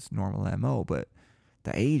ransacked. It's normal MO, but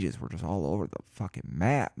the ages were just all over the fucking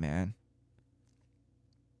map, man.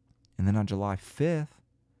 And then on July 5th,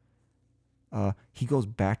 he goes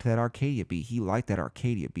back to that Arcadia beat. He liked that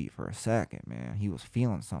Arcadia beat for a second, man. He was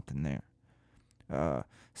feeling something there.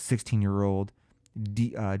 16-year-old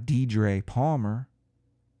Deidre Palmer,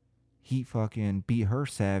 he fucking beat her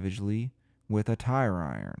savagely with a tire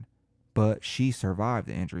iron. But she survived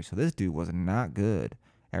the injury. So this dude was not good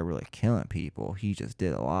at really killing people. He just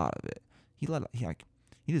did a lot of it. He wasn't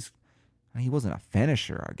a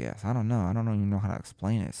finisher, I guess. I don't know. I don't even know how to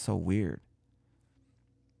explain it. It's so weird.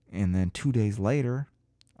 And then 2 days later,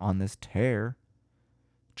 on this tear,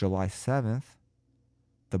 July 7th,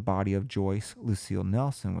 the body of Joyce Lucille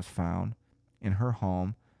Nelson was found in her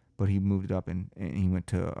home, but he moved it up and he went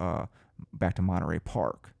to back to Monterey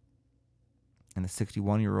Park. And the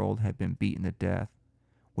 61-year-old had been beaten to death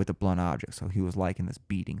with a blunt object. So he was liking this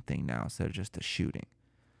beating thing now instead of just a shooting.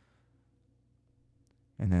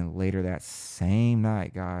 And then later that same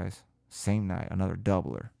night, guys, another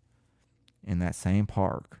doubler in that same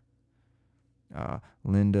park.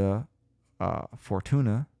 Linda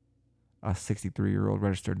Fortuna, a 63-year-old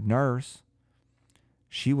registered nurse,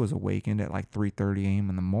 she was awakened at like 3:30 a.m.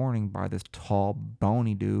 in the morning by this tall,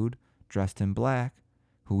 bony dude dressed in black,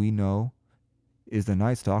 who we know is the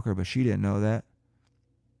Night Stalker, but she didn't know that.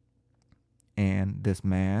 And this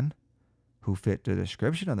man, who fit the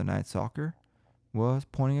description of the Night Stalker, was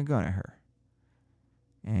pointing a gun at her.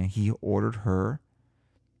 And he ordered her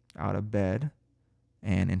out of bed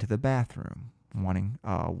and into the bathroom,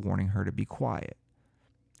 warning her to be quiet.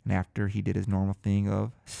 And after he did his normal thing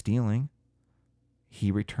of stealing,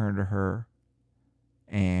 he returned to her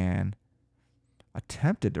and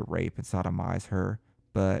attempted to rape and sodomize her,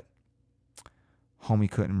 but homie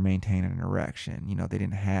couldn't maintain an erection. You know, they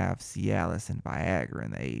didn't have Cialis and Viagra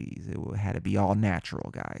in the 80s. It had to be all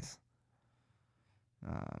natural, guys.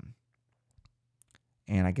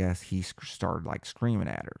 And I guess he started like screaming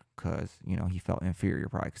at her because, you know, he felt inferior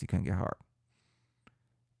probably because he couldn't get hard.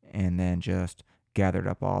 And then just gathered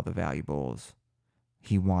up all the valuables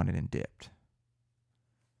he wanted and dipped.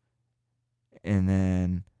 And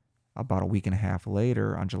then about a week and a half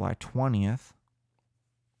later, on July 20th,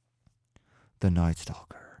 the Night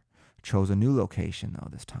Stalker chose a new location, though,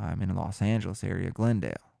 this time in the Los Angeles area,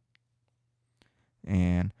 Glendale.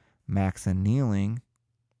 And Maxon Nealing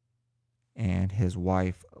and his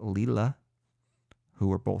wife, Leela, who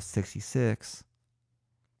were both 66,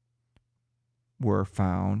 were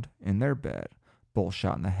found in their bed, both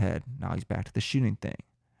shot in the head. Now he's back to the shooting thing.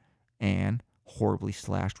 And horribly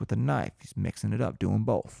slashed with a knife. He's mixing it up, doing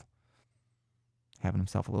both. Having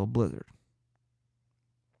himself a little blizzard.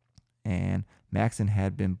 And Maxon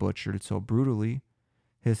had been butchered so brutally,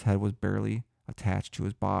 his head was barely attached to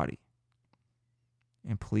his body.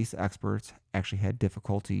 And police experts actually had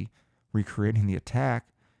difficulty recreating the attack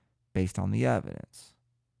based on the evidence.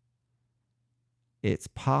 It's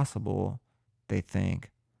possible, they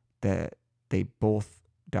think, that they both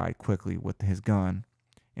died quickly with his gun,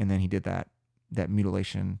 and then he did that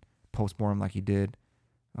mutilation post-mortem like he did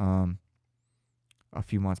a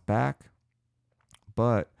few months back.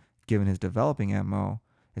 But given his developing MO,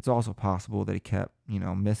 it's also possible that he kept,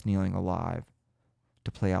 Miss Kneeling alive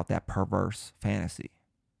to play out that perverse fantasy.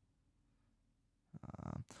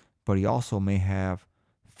 But he also may have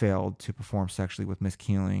failed to perform sexually with Miss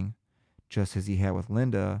Keeling, just as he had with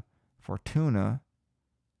Linda Fortuna.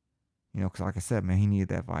 Because like I said, man, he needed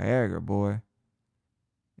that Viagra, boy.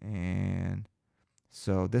 And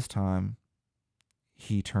so this time,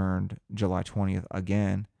 he turned July 20th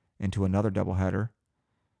again into another doubleheader,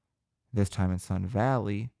 this time in Sun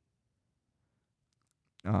Valley.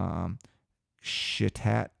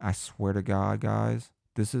 Shitat, I swear to God, guys,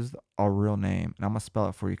 this is a real name. And I'm going to spell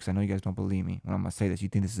it for you because I know you guys don't believe me. When I'm going to say this, you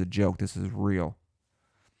think this is a joke. This is real.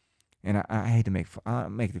 And I hate to make fun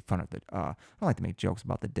of it. I don't like to make jokes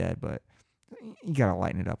about the dead, but you got to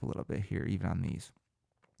lighten it up a little bit here, even on these.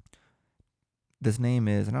 This name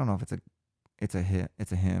is, and I don't know if it's a him.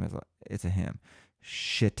 It's a him.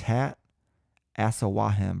 Shitat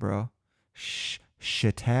Asawahim, bro.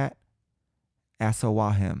 Shitat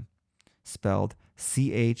Asawahim. Spelled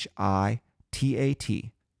Chitat.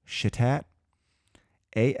 Shitat.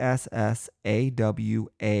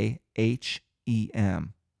 Assawahim.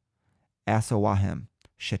 Asawahim.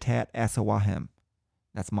 Shitat Asawahim.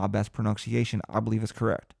 That's my best pronunciation. I believe it's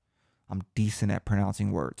correct. I'm decent at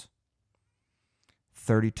pronouncing words.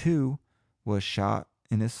 32 was shot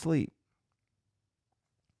in his sleep.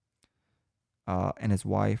 And his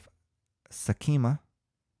wife, Sakima,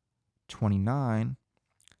 29,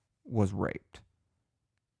 was raped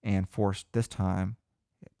and forced this time,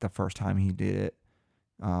 the first time he did it,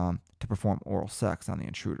 to perform oral sex on the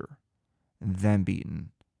intruder, and then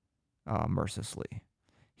beaten mercilessly.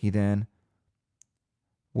 He then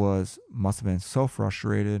must have been so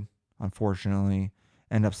frustrated, unfortunately,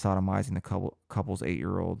 ended up sodomizing the couple's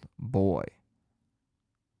 8-year-old boy.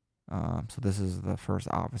 So this is the first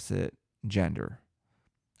opposite gender,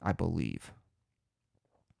 I believe.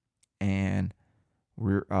 And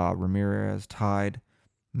Ramirez tied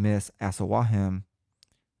Miss Asawahim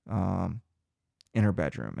in her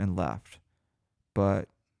bedroom and left. But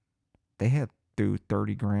they had threw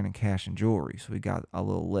 $30,000 in cash and jewelry, so he got a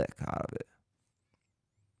little lick out of it.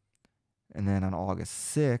 And then on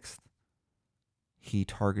August 6th, he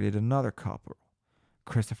targeted another couple,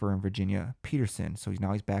 Christopher and Virginia Peterson. So he's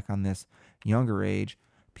back on this younger age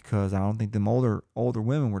because I don't think them older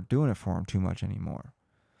women were doing it for him too much anymore.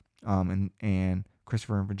 And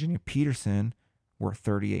Christopher and Virginia Peterson were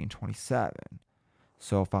 38 and 27.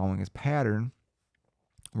 So following his pattern,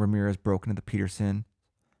 Ramirez broke into the Peterson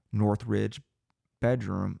Northridge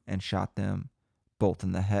bedroom and shot them both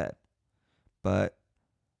in the head. But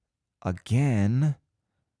again,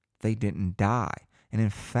 they didn't die. And in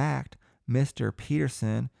fact, Mr.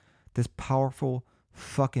 Peterson, this powerful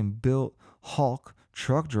fucking built Hulk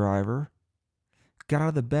truck driver, got out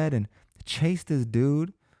of the bed and chased this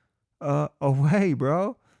dude away,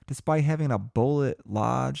 bro, despite having a bullet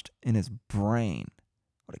lodged in his brain.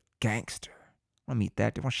 What a gangster. I want to meet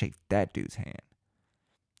that dude. I want to shake that dude's hand.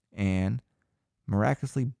 And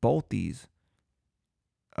miraculously, both these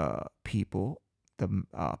people, the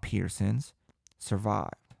Petersons,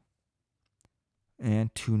 survived.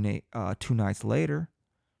 And two nights later,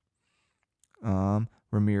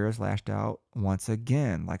 Ramirez lashed out once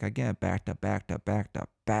again. Back to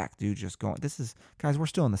back. Dude, just going. Guys, we're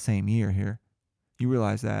still in the same year here. You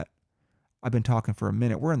realize that? I've been talking for a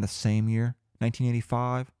minute. We're in the same year,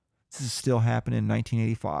 1985. This is still happening in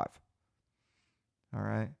 1985. All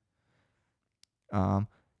right.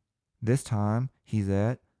 This time he's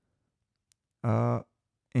at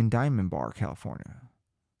in Diamond Bar, California.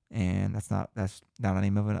 And that's not the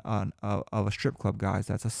name of a strip club, guys.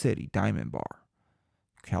 That's a city, Diamond Bar,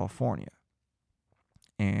 California.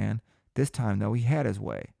 And this time, though, he had his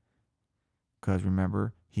way. Because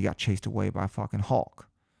remember, he got chased away by fucking Hulk.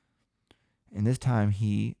 And this time,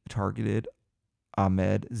 he targeted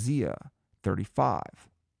Ahmed Zia, 35.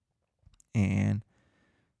 And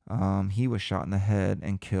he was shot in the head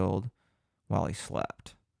and killed while he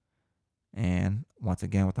slept. And once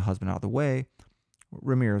again, with the husband out of the way,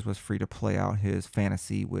 Ramirez was free to play out his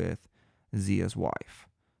fantasy with Zia's wife,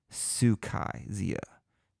 Sukai Zia,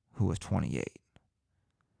 who was 28.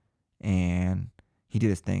 And he did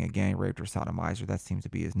his thing again. He raped her, sodomized her. That seems to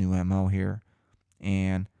be his new MO here.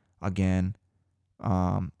 And again,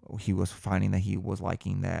 he was finding that he was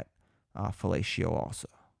liking that fellatio also.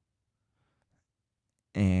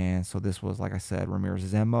 And so this was, like I said,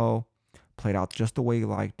 Ramirez's MO, played out just the way he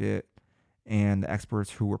liked it. And the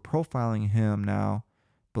experts who were profiling him now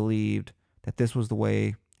believed that this was the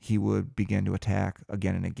way he would begin to attack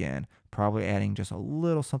again and again, probably adding just a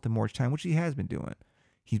little something more each time, which he has been doing.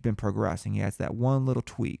 He's been progressing. He adds that one little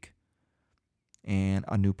tweak and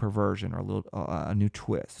a new perversion or a new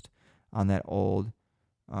twist on that old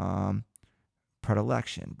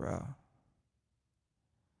predilection, bro.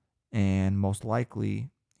 And most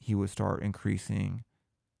likely, he would start increasing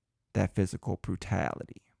that physical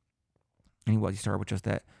brutality. And he started with just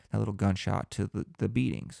that little gunshot to the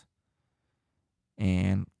beatings.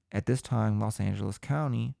 And at this time, Los Angeles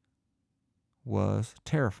County was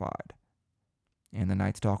terrified. And the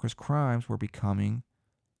Night Stalker's crimes were becoming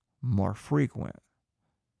more frequent.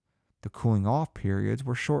 The cooling off periods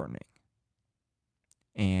were shortening.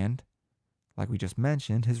 And, like we just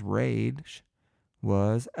mentioned, his rage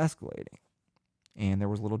was escalating. And there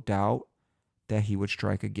was little doubt that he would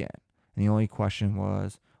strike again. And the only question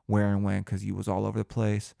was where and when, because he was all over the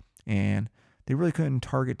place. And they really couldn't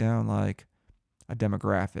target down like a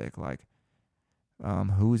demographic, like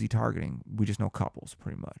who is he targeting? We just know couples,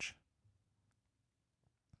 pretty much.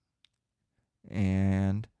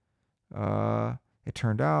 And it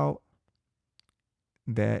turned out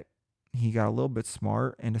that he got a little bit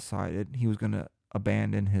smart and decided he was going to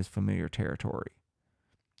abandon his familiar territory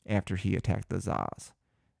after he attacked the Zaz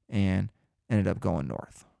and ended up going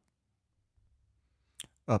north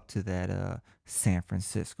up to that San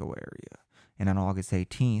Francisco area. And on August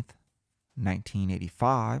 18th,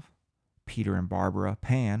 1985, Peter and Barbara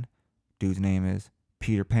Pan, dude's name is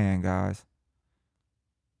Peter Pan, guys,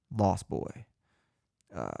 Lost Boy.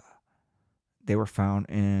 They were found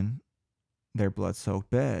in their blood-soaked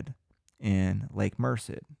bed in Lake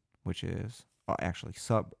Merced, which is actually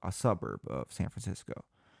a suburb of San Francisco.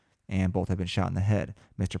 And both had been shot in the head.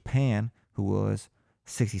 Mr. Pan, who was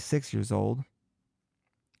 66 years old,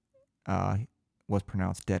 was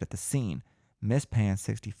pronounced dead at the scene. Miss Pan,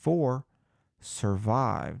 64,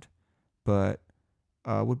 survived, but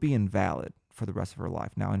would be invalid for the rest of her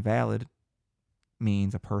life. Now, invalid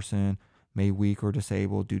means a person made weak or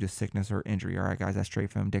disabled due to sickness or injury. All right, guys, that's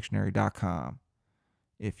straight from dictionary.com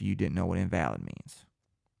if you didn't know what invalid means.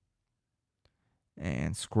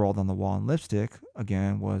 And scrawled on the wall in lipstick,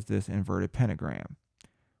 again, was this inverted pentagram.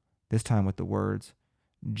 This time with the words,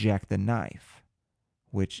 Jack the Knife,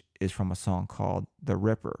 which is from a song called The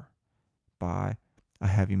Ripper by a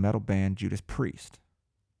heavy metal band, Judas Priest.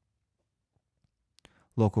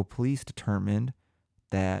 Local police determined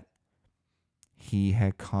that he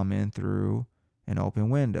had come in through an open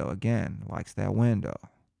window. Again, likes that window.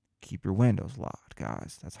 Keep your windows locked,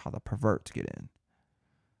 guys. That's how the perverts get in.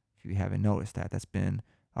 If you haven't noticed that, that's been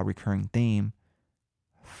a recurring theme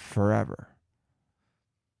forever.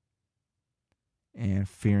 And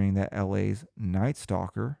fearing that LA's Night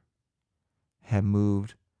Stalker had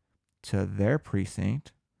moved to their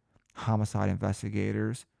precinct, homicide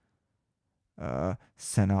investigators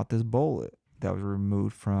sent out this bullet that was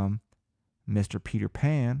removed from Mr. Peter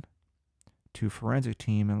Pan to a forensic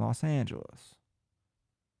team in Los Angeles.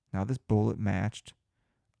 Now, this bullet matched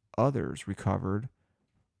others recovered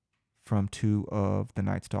from two of the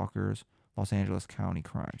Night Stalker's Los Angeles County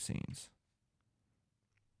crime scenes.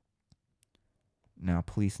 Now,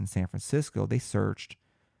 police in San Francisco, they searched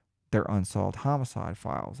their unsolved homicide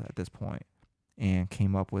files at this point and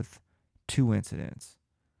came up with two incidents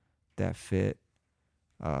that fit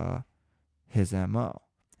his MO.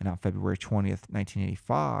 And on February 20th,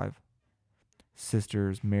 1985,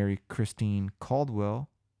 sisters Mary Christine Caldwell,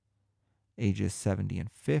 ages 70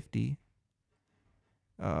 and 50,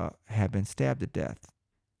 had been stabbed to death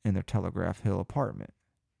in their Telegraph Hill apartment.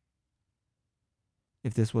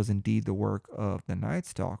 If this was indeed the work of the Night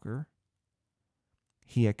Stalker,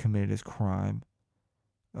 he had committed his crime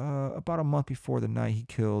about a month before the night he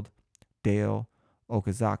killed Dale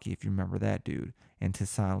Okazaki, if you remember that dude, and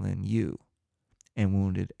Tsilin Yu, and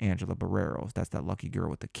wounded Angela Barreros. That's that lucky girl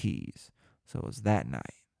with the keys. So it was that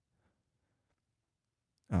night.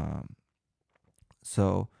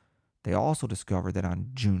 So they also discovered that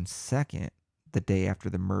on June 2nd, the day after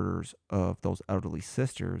the murders of those elderly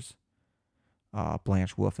sisters,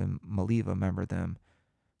 Blanche Wolfe and Maliva, remember them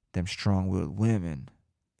strong-willed women,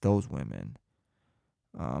 those women.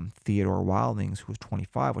 Theodore Wildings, who was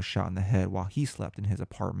 25, was shot in the head while he slept in his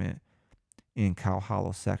apartment in Cow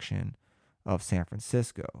Hollow section of San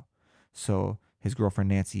Francisco. So his girlfriend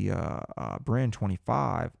Nancy Bryn,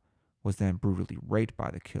 25, was then brutally raped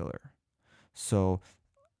by the killer. So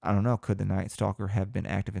I don't know, could the Night Stalker have been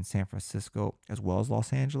active in San Francisco as well as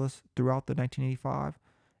Los Angeles throughout the 1985?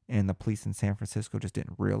 And the police in San Francisco just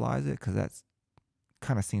didn't realize it, because that's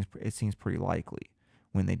kind of seems pretty likely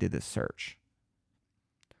when they did this search.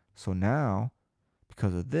 So now,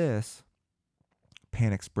 because of this,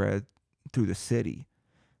 panic spread through the city.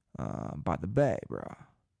 by the bay, bro.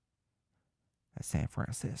 At San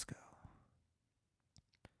Francisco.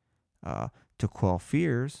 To quell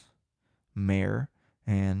fears, Mayor,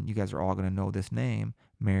 and you guys are all going to know this name,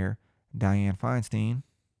 Mayor Dianne Feinstein.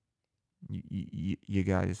 You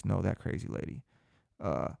guys know that crazy lady.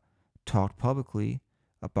 Talked publicly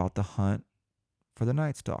about the hunt for the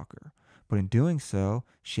Night Stalker. But in doing so,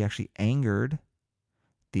 she actually angered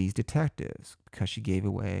these detectives because she gave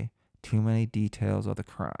away too many details of the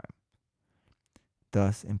crime,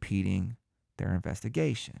 thus impeding their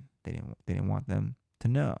investigation. They didn't want them to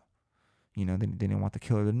know. They didn't want the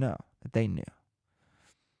killer to know that they knew.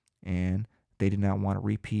 And they did not want a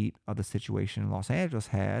repeat of the situation Los Angeles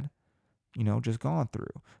had, just gone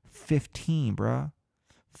through. 15, bruh.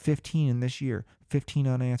 15 in this year. 15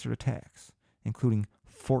 unanswered attacks, including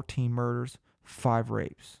 14 murders, 5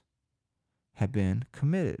 rapes, have been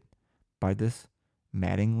committed by this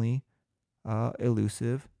maddeningly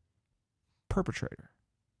elusive perpetrator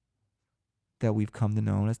that we've come to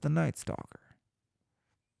know as the Night Stalker.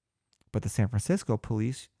 But the San Francisco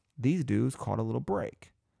police, these dudes caught a little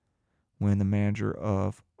break when the manager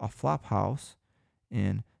of a flop house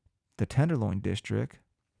in the Tenderloin district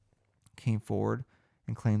came forward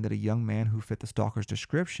and claimed that a young man who fit the stalker's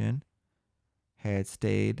description had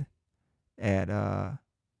stayed at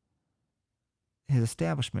his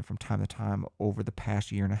establishment from time to time over the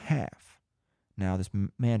past year and a half. Now, this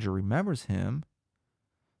manager remembers him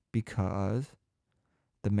because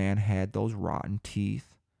the man had those rotten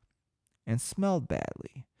teeth and smelled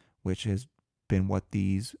badly, which has been what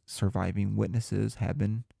these surviving witnesses have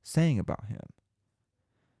been saying about him.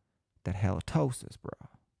 That halitosis, bro.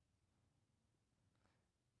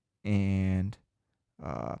 And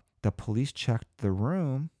the police checked the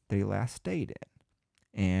room that he last stayed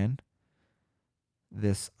in. And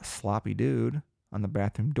this sloppy dude on the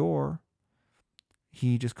bathroom door,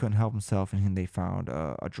 he just couldn't help himself, and they found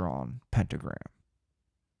a drawn pentagram.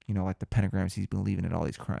 Like the pentagrams he's been leaving at all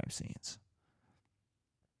these crime scenes.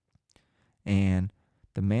 And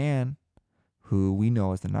the man, who we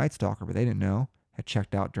know as the Night Stalker, but they didn't know, had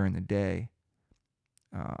checked out during the day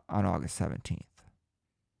on August 17th.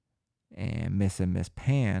 And Miss and Miss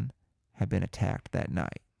Pan had been attacked that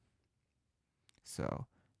night. So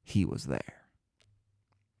he was there.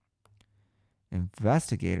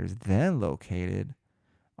 Investigators then located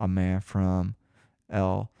a man from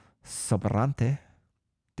El Sobrante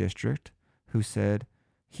district who said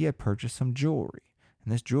he had purchased some jewelry.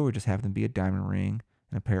 And this jewelry just happened to be a diamond ring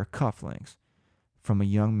and a pair of cufflinks from a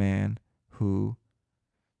young man who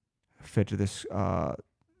fit to this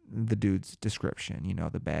the dude's description.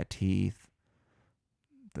 The bad teeth,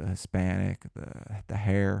 the Hispanic, the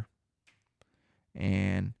hair.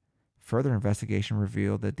 And further investigation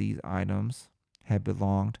revealed that these items had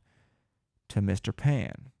belonged to Mr.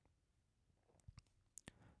 Pan.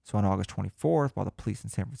 So on August 24th, while the police in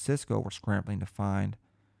San Francisco were scrambling to find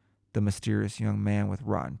the mysterious young man with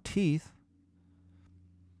rotten teeth,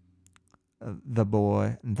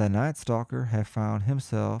 the Night Stalker, had found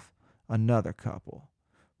himself another couple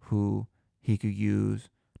who he could use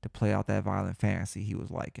to play out that violent fantasy he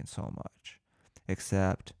was liking so much.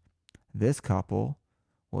 Except this couple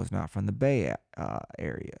was not from the Bay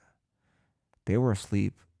Area. They were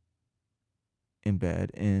asleep in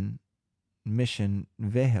bed in Mission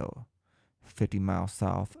Viejo, 50 miles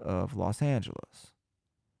south of Los Angeles.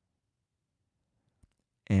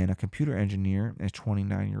 And a computer engineer and his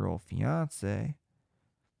 29-year-old fiance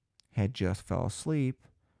had just fell asleep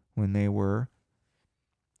when they were,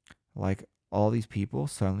 like all these people,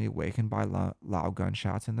 suddenly awakened by loud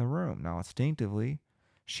gunshots in the room. Now, instinctively,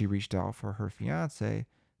 she reached out for her fiance,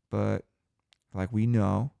 but like we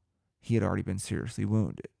know, he had already been seriously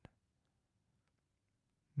wounded.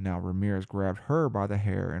 Now, Ramirez grabbed her by the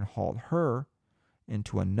hair and hauled her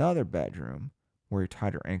into another bedroom where he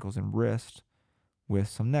tied her ankles and wrists with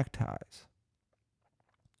some neckties.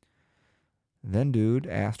 Then dude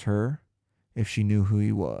asked her if she knew who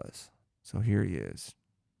he was. So here he is.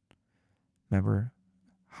 Remember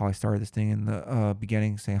how I started this thing in the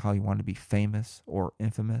beginning, saying how he wanted to be famous or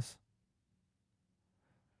infamous?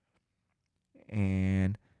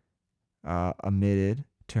 And admitted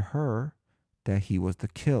to her that he was the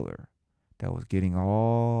killer that was getting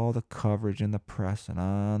all the coverage in the press and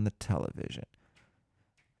on the television.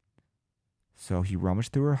 So he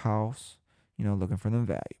rummaged through her house, looking for them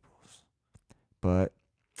valuables. But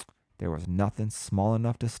there was nothing small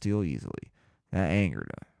enough to steal easily. That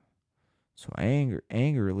angered him. So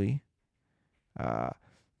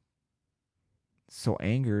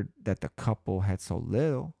angered that the couple had so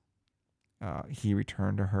little, he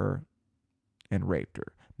returned to her and raped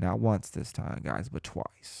her. Not once this time, guys, but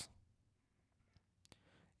twice.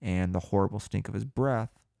 And the horrible stink of his breath,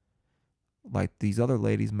 like these other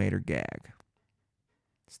ladies, made her gag.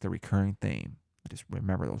 It's the recurring theme. Just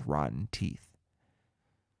remember those rotten teeth.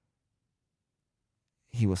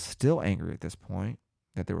 He was still angry at this point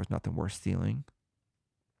that there was nothing worth stealing.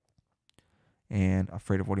 And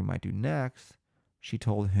afraid of what he might do next, she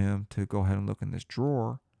told him to go ahead and look in this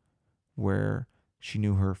drawer where she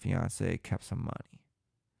knew her fiance kept some money.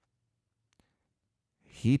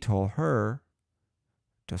 He told her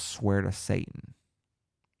to swear to Satan.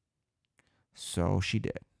 So she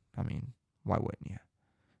did. I mean, why wouldn't you?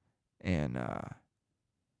 And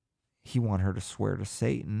he wanted her to swear to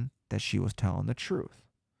Satan that she was telling the truth.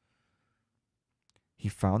 He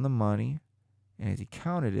found the money, and as he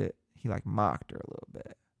counted it, he mocked her a little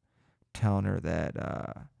bit, telling her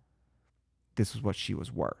that this was what she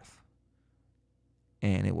was worth.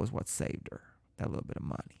 And it was what saved her, that little bit of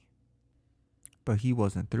money. But he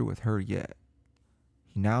wasn't through with her yet.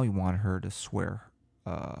 Now he wanted her to swear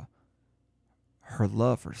her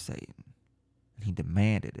love for Satan. And he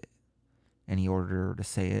demanded it. And he ordered her to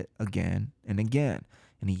say it again and again.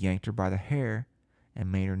 And he yanked her by the hair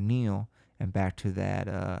and made her kneel and back to that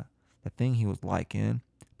the thing he was liking,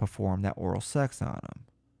 performed that oral sex on him.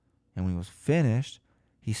 And when he was finished,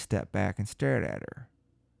 he stepped back and stared at her.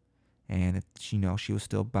 And she was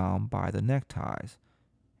still bound by the neckties.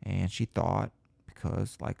 And she thought,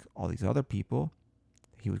 because like all these other people,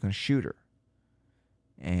 he was going to shoot her.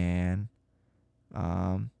 And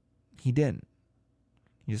he didn't.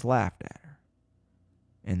 He just laughed at her.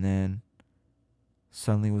 And then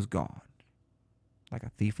suddenly was gone, like a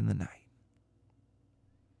thief in the night.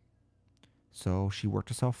 So she worked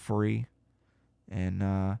herself free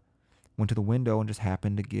and went to the window and just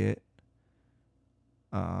happened to get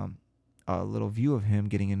a little view of him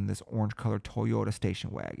getting in this orange-colored Toyota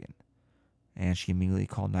station wagon. And she immediately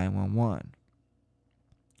called 911.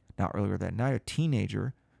 Now, earlier that night, a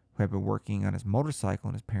teenager who had been working on his motorcycle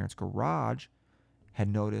in his parents' garage had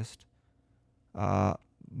noticed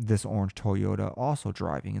this orange Toyota also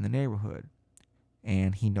driving in the neighborhood.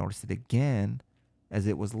 And he noticed it again as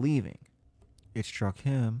it was leaving. It struck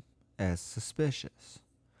him as suspicious.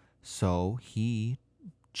 So he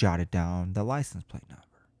jotted down the license plate number.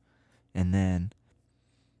 And then,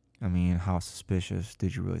 how suspicious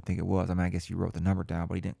did you really think it was? I guess you wrote the number down,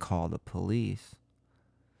 but he didn't call the police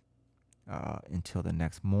until the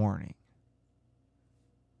next morning.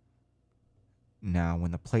 Now,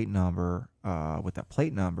 when the plate number,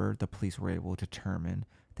 the police were able to determine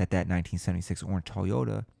that 1976 orange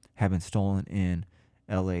Toyota had been stolen in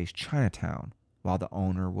LA's Chinatown while the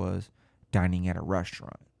owner was dining at a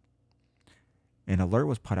restaurant. An alert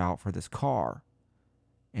was put out for this car,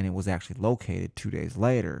 and it was actually located 2 days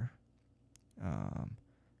later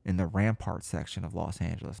in the Rampart section of Los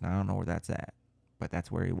Angeles. Now, I don't know where that's at, but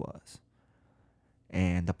that's where he was.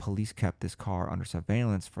 And the police kept this car under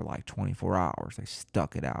surveillance for 24 hours. They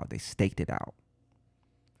stuck it out. They staked it out.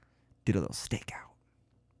 Did a little stakeout.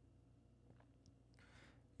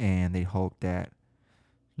 And they hoped that,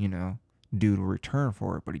 dude would return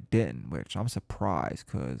for it, but he didn't, which I'm surprised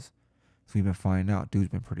because we've been finding out dude's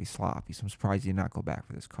been pretty sloppy. So I'm surprised he did not go back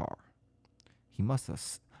for this car. He must have,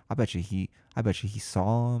 I bet you he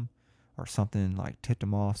saw him or something tipped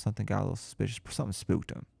him off. Something got a little suspicious. Something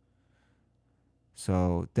spooked him.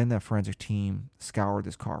 So then that forensic team scoured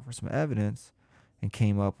this car for some evidence and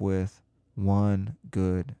came up with one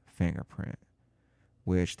good fingerprint,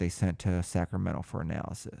 which they sent to Sacramento for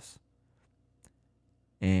analysis.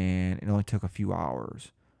 And it only took a few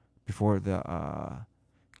hours before the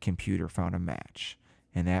computer found a match.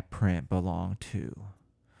 And that print belonged to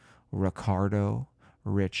Ricardo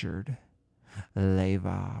Richard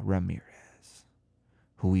Leyva Ramirez,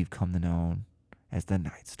 who we've come to know as the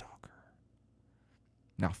Night Stalker.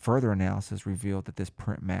 Now, further analysis revealed that this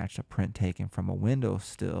print matched a print taken from a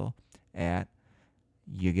windowsill at,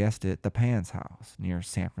 you guessed it, the Pan's house near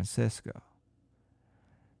San Francisco.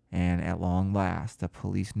 And at long last, the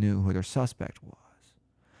police knew who their suspect was.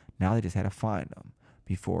 Now they just had to find him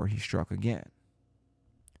before he struck again.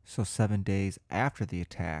 So 7 days after the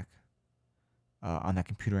attack on that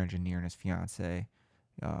computer engineer and his fiance,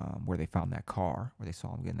 where they found that car, where they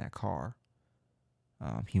saw him get in that car,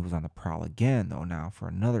 he was on the prowl again, though, now for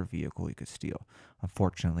another vehicle he could steal.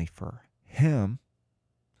 Unfortunately for him,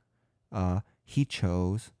 he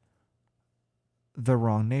chose the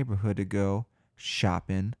wrong neighborhood to go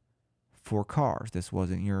shopping for cars. This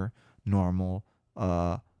wasn't your normal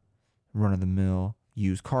run-of-the-mill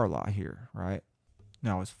used car lot here, right?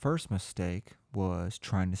 Now, his first mistake was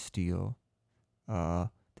trying to steal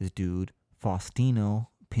this dude, Faustino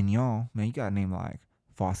Pignon. Man, you got a name like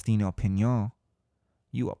Faustino Pignon.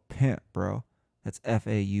 You a pimp, bro. That's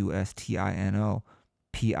Faustino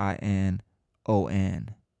Pinon.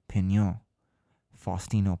 Pignon.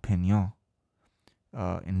 Faustino Pignon.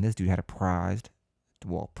 And this dude had a prize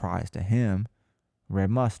to him, red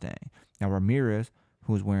Mustang. Now Ramirez,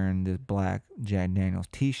 who was wearing this black Jack Daniels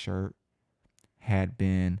t-shirt, had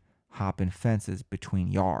been hopping fences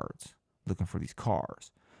between yards looking for these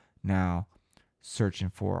cars. Now, searching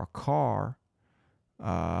for a car,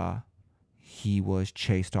 he was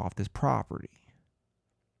chased off this property,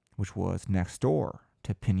 which was next door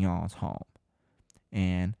to Pignon's home.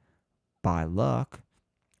 And by luck,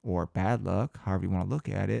 or bad luck, however you want to look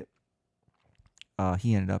at it,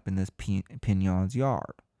 he ended up in this Pignon's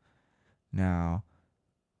yard. Now,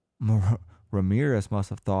 Ramirez must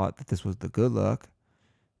have thought that this was the good luck,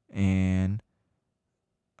 and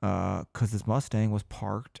because this Mustang was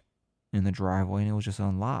parked in the driveway and it was just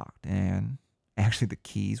unlocked, and actually the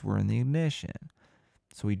keys were in the ignition.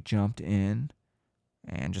 So he jumped in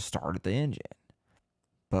and just started the engine.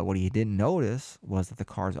 But what he didn't notice was that the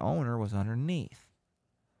car's owner was underneath.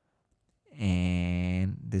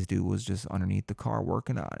 And this dude was just underneath the car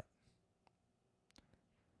working on it.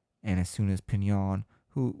 And as soon as Pignon,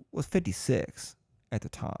 who was 56 at the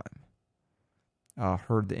time,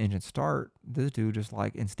 heard the engine start, this dude just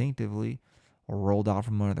like instinctively rolled out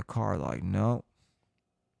from under the car like, no.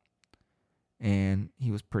 And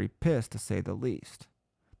he was pretty pissed, to say the least,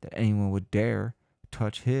 that anyone would dare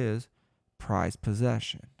touch his prized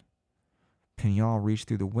possession. Pignon reached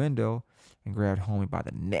through the window and grabbed homie by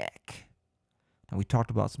the neck. Now, we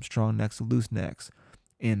talked about some strong necks and loose necks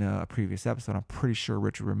in a previous episode. I'm pretty sure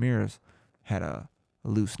Richard Ramirez had a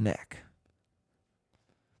loose neck.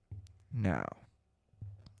 Now,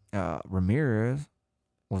 Ramirez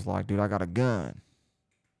was like, dude, I got a gun.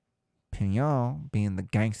 Pignon, being the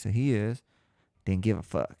gangster he is, didn't give a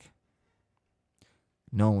fuck.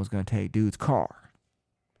 No one was going to take dude's car.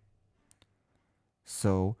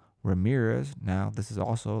 So Ramirez, now this is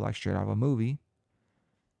also like straight out of a movie,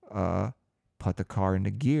 put the car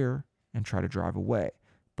into gear and tried to drive away.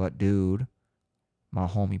 But dude, my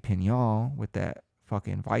homie Pignon, with that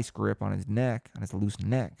fucking vice grip on his neck, on his loose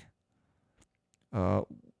neck,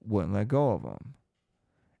 wouldn't let go of him.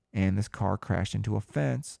 And this car crashed into a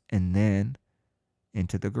fence and then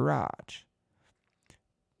into the garage.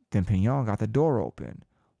 Then Pignon got the door open,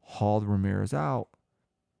 hauled Ramirez out,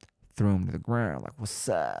 threw him to the ground like, what's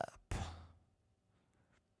up?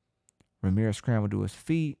 Ramirez scrambled to his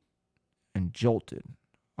feet and jolted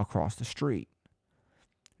across the street.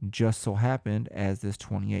 Just so happened, as this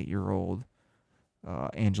 28-year-old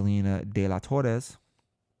Angelina De La Torres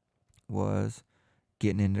was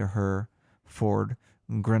getting into her Ford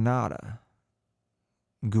Granada.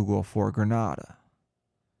 Google Ford Granada.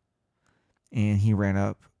 And he ran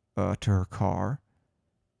up to her car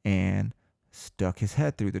and stuck his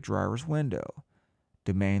head through the driver's window,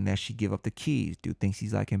 demanding that she give up the keys. Dude thinks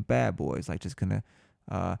he's like in Bad Boys, like just gonna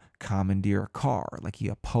commandeer a car, like he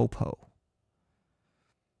a popo.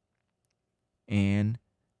 And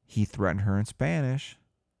he threatened her in Spanish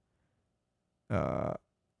that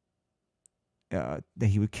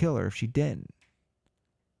he would kill her if she didn't.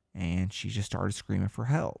 And she just started screaming for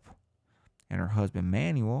help. And her husband,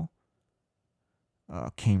 Manuel,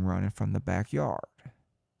 came running from the backyard.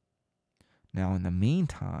 Now, in the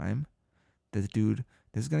meantime, this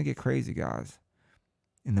is going to get crazy, guys.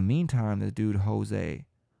 In the meantime, this dude, Jose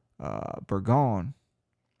Burgon,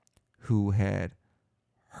 who had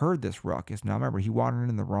heard this ruckus. Now, remember, he wandered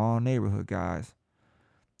in the wrong neighborhood, guys.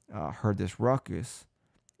 Heard this ruckus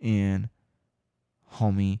in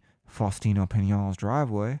homie Faustino Pignon's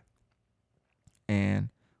driveway, and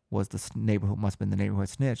was the neighborhood, must have been the neighborhood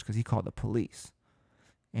snitch, because he called the police.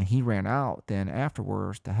 And he ran out then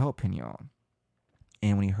afterwards to help Pignon.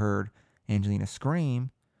 And when he heard Angelina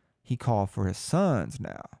scream, he called for his sons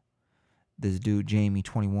now. This dude, Jamie,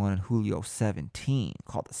 21, and Julio, 17,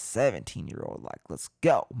 called the 17-year-old, like, let's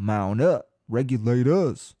go, mount up, regulate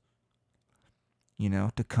us. You know,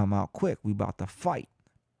 to come out quick. We about to fight.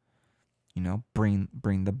 You know, bring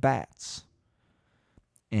the bats.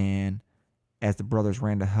 And as the brothers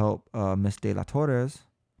ran to help Miss De La Torres,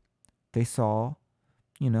 they saw,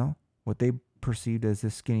 you know, what they perceived as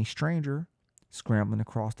this skinny stranger scrambling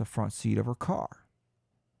across the front seat of her car.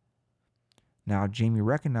 Now, Jamie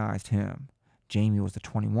recognized him. Jamie was the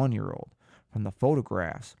 21-year-old from the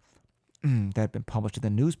photographs that had been published in the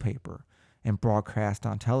newspaper and broadcast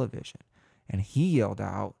on television. And he yelled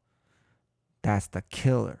out, "That's the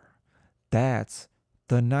killer. That's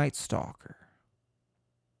the Night Stalker."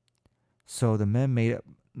 So the men made up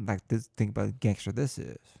like this, think about the gangster this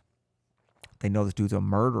is. They know this dude's a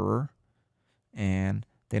murderer, and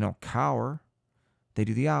they don't cower. They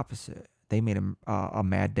do the opposite. They made a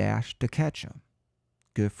mad dash to catch him.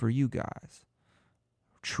 Good for you guys.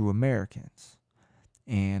 True Americans.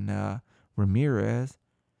 And Ramirez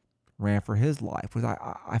ran for his life, which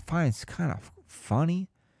I find it's kind of funny.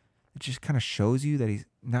 It just kind of shows you that he's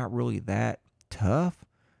not really that tough,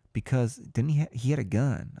 because didn't he had a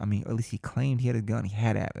gun. I mean, at least he claimed he had a gun. He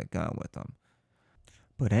had to have a gun with him.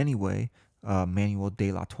 But anyway, Manuel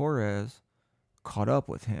de la Torres caught up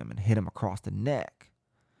with him and hit him across the neck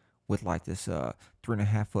with like this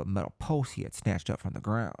 3.5-foot metal post he had snatched up from the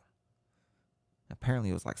ground. Apparently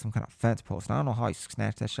it was like some kind of fence post. And I don't know how he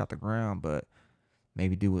snatched that shit off the ground, but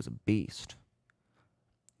maybe dude was a beast.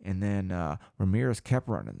 And then Ramirez kept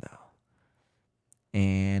running though.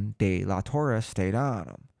 And De La Torre stayed on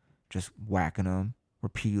him, just whacking him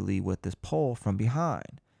repeatedly with this pole from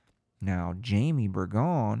behind. Now Jamie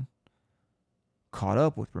Burgon caught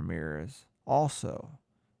up with Ramirez also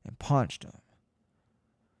and punched him.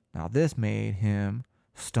 Now this made him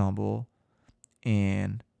stumble,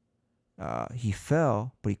 and he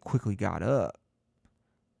fell, but he quickly got up.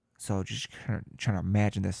 So just kind of trying to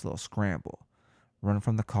imagine this little scramble. Running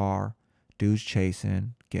from the car, dude's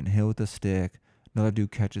chasing, getting hit with a stick. Another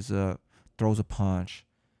dude catches up, throws a punch,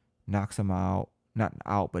 knocks him out. Not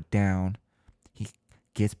out, but down. He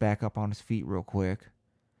gets back up on his feet real quick.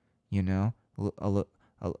 You know, a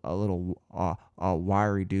little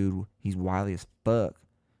wiry dude. He's wily as fuck,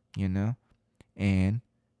 you know, and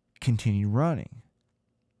continue running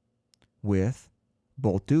with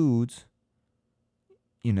both dudes,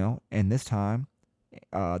 you know, and this time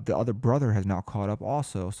the other brother has now caught up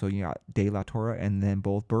also. So you got De La Torre and then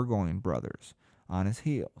both Burgoyne brothers on his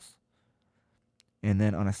heels. And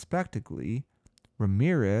then unexpectedly,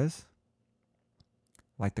 Ramirez,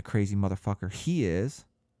 like the crazy motherfucker he is,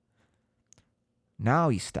 now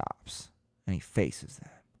he stops and he faces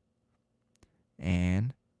them.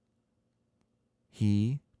 And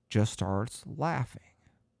he just starts laughing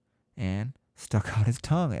and stuck out his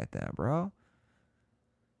tongue at them, bro.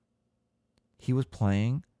 He was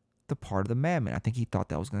playing the part of the madman. I think he thought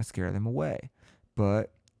that was going to scare them away.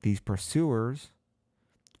 But these pursuers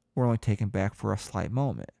were only taken back for a slight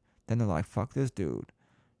moment. Then they're like, fuck this dude.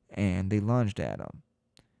 And they lunged at him.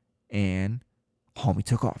 And homie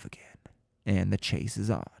took off again. And the chase is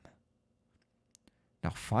on.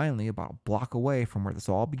 Now finally, about a block away from where this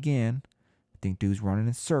all began, I think dude's running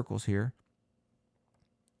in circles here,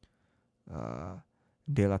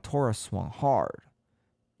 De La Torre swung hard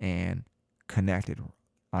and connected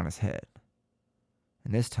on his head.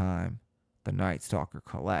 And this time, the Night Stalker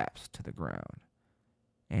collapsed to the ground.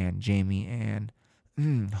 And Jamie and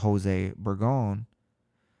Jose Burgon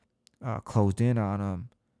closed in on him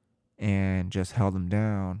and just held him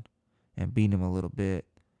down and beat him a little bit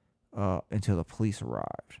until the police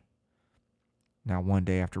arrived. Now, one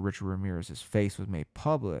day after Richard Ramirez's face was made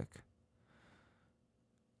public,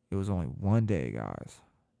 it was only one day, guys,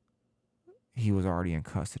 he was already in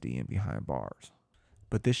custody and behind bars.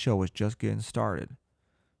 But this show was just getting started.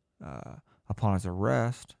 Upon his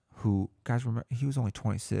arrest, who, guys, remember, he was only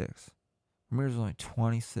 26. Ramirez was only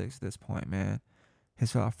 26 at this point, man.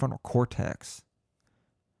 His frontal cortex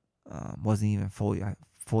wasn't even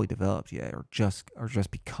fully developed yet, or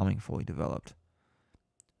just becoming fully developed.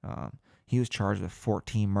 He was charged with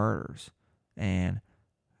 14 murders and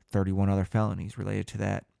 31 other felonies related to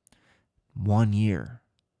that 1 year.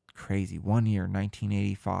 Crazy. 1 year,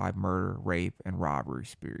 1985 murder, rape, and robbery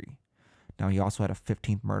spree. Now, he also had a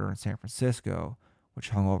 15th murder in San Francisco,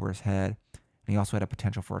 which hung over his head. And he also had a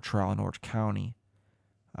potential for a trial in Orange County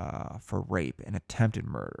for rape and attempted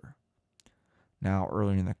murder. Now,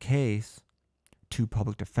 earlier in the case, 2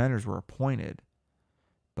 public defenders were appointed,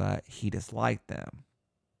 but he disliked them.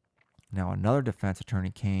 Now, another defense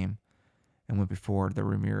attorney came and went before the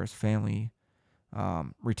Ramirez family,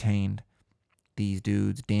 retained these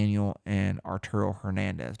dudes, Daniel and Arturo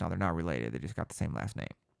Hernandez. Now, they're not related. They just got the same last name.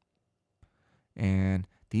 And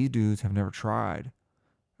these dudes have never tried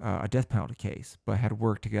a death penalty case, but had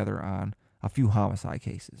worked together on a few homicide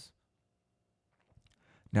cases.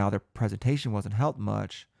 Now, their presentation wasn't helped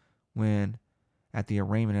much when, at the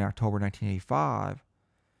arraignment in October 1985,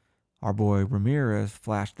 our boy Ramirez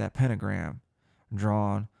flashed that pentagram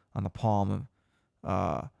drawn on the palm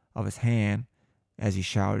of his hand as he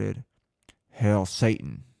shouted, "Hail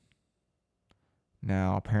Satan."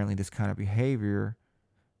 Now, apparently this kind of behavior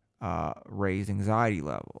raised anxiety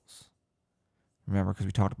levels. Remember, because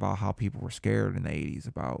we talked about how people were scared in the 80s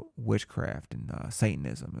about witchcraft and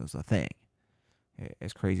Satanism. It was a thing.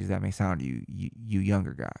 As crazy as that may sound to you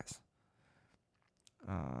younger guys.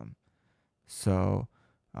 So,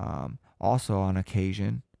 also on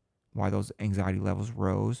occasion, why those anxiety levels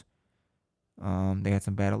rose, they had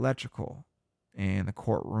some bad electrical, and the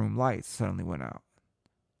courtroom lights suddenly went out.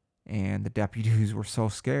 And the deputies were so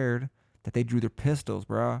scared that they drew their pistols,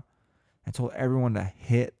 bruh, and told everyone to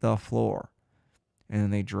hit the floor. And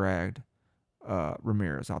then they dragged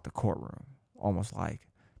Ramirez out the courtroom, almost like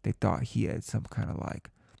they thought he had some kind of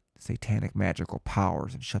like satanic magical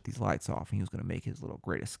powers and shut these lights off, and he was going to make his little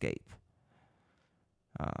great escape.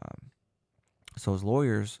 So his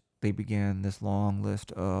lawyers, they began this long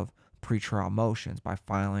list of pretrial motions by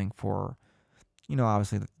filing for,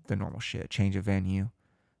 obviously the normal shit, change of venue,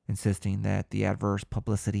 insisting that the adverse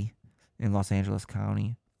publicity in Los Angeles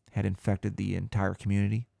County had infected the entire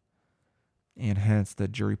community, and hence the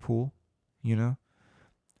jury pool,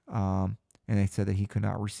 and they said that he could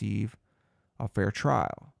not receive a fair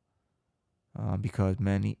trial because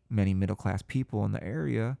many middle-class people in the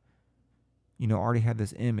area, already had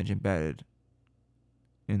this image embedded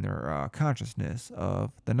in their consciousness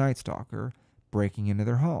of the Night Stalker breaking into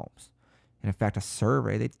their homes. And in fact,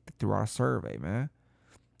 they threw out a survey, man,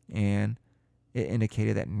 and it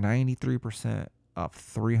indicated that 93% of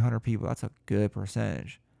 300 people, that's a good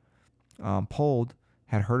percentage, polled,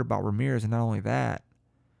 had heard about Ramirez, and not only that,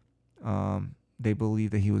 they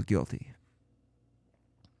believed that he was guilty.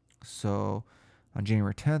 So on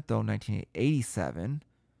January 10th, though, 1987,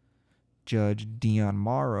 Judge Dion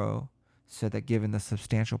Morrow said that given the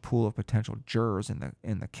substantial pool of potential jurors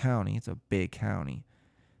in the county, it's a big county,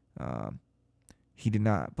 he did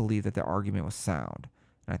not believe that the argument was sound.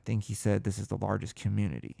 And I think he said this is the largest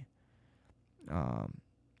community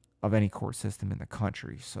of any court system in the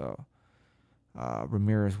country. So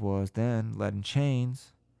Ramirez was then led in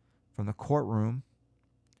chains from the courtroom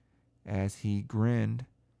as he grinned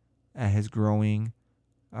at his growing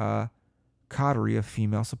coterie of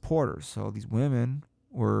female supporters. So these women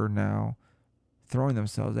were now throwing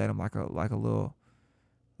themselves at him like a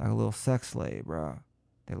little sex slave, bro.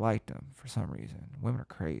 They liked him for some reason. Women are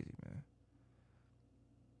crazy, man.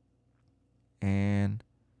 And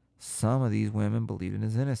some of these women believed in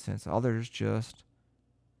his innocence. Others just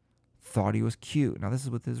thought he was cute. Now, this is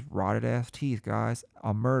with his rotted ass teeth, guys.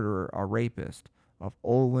 A murderer, a rapist of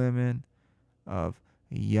old women, of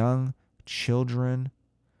young children.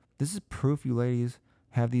 This is proof you ladies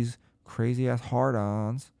have these crazy ass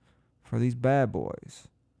hard-ons for these bad boys.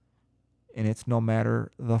 And it's no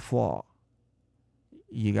matter the flaw.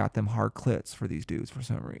 You got them hard clits for these dudes for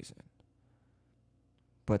some reason.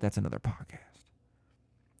 But that's another podcast.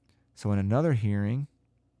 So in another hearing,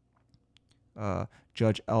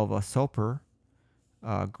 Judge Elva Soper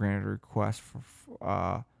granted a request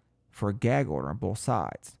for a gag order on both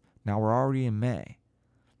sides. Now we're already in May,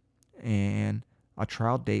 and a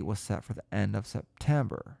trial date was set for the end of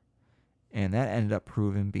September, and that ended up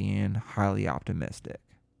proving being highly optimistic.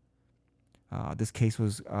 This case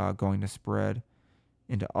was going to spread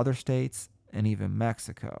into other states and even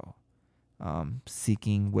Mexico,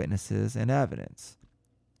 seeking witnesses and evidence.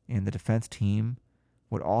 And the defense team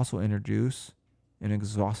would also introduce an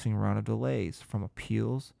exhausting round of delays, from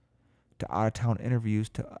appeals to out-of-town interviews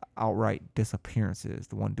to outright disappearances.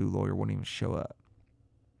 The one dude lawyer wouldn't even show up.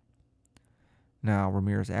 Now,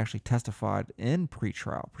 Ramirez actually testified in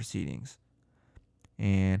pretrial proceedings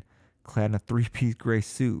and clad in a three-piece gray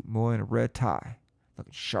suit, more in a red tie,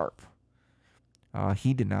 looking sharp.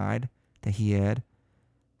 He denied that he had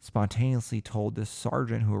spontaneously told this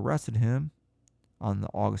sergeant who arrested him on the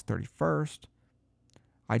August 31st,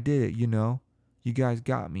 "I did it, you guys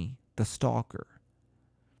got me, the stalker."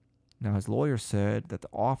 Now, his lawyer said that the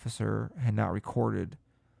officer had not recorded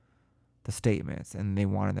the statements and they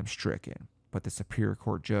wanted them stricken. But the Superior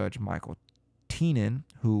Court Judge, Michael Teenan,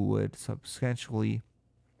 who would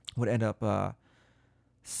end up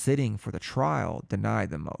sitting for the trial,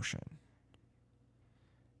 denied the motion.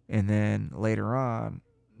 And then later on,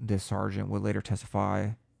 this sergeant would later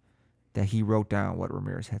testify that he wrote down what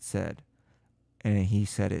Ramirez had said. And he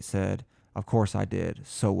said, "Of course I did.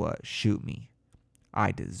 So what? Shoot me.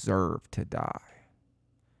 I deserve to die."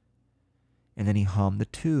 And then he hummed the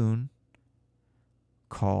tune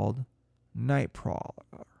called Night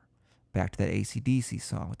Prowler. Back to that AC/DC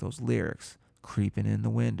song with those lyrics, creeping in the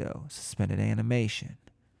window, suspended animation.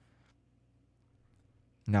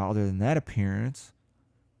 Now, other than that appearance,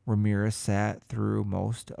 Ramirez sat through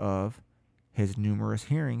most of his numerous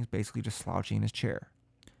hearings basically just slouching in his chair,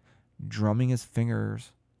 drumming his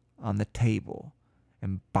fingers on the table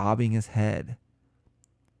and bobbing his head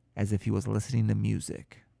as if he was listening to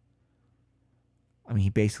music. I mean, he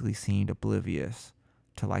basically seemed oblivious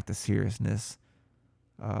to like the seriousness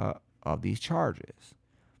of these charges.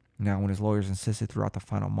 Now, when his lawyers insisted throughout the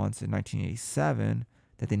final months in 1987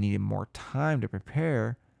 that they needed more time to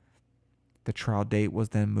prepare, the trial date was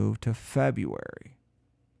then moved to February.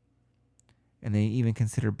 And they even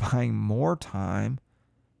considered buying more time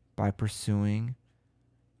by pursuing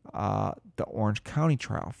the Orange County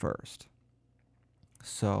trial first.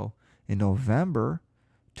 So in November,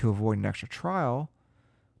 to avoid an extra trial,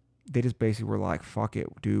 they just basically were like, fuck it,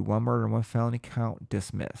 dude, one murder and one felony count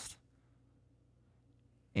dismissed.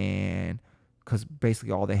 And because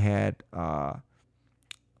basically all they had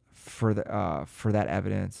for that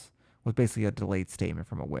evidence was basically a delayed statement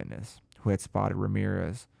from a witness who had spotted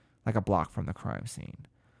Ramirez like a block from the crime scene.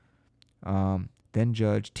 Then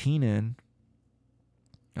Judge Teenan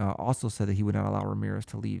also said that he would not allow Ramirez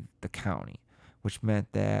to leave the county, which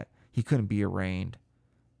meant that he couldn't be arraigned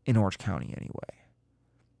in Orange County anyway.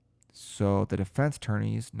 So the defense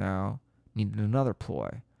attorneys now needed another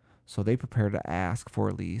ploy. So they prepared to ask for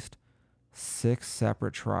at least 6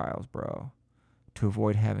 separate trials, bro, to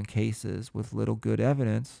avoid having cases with little good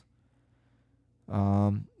evidence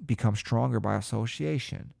become stronger by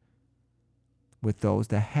association with those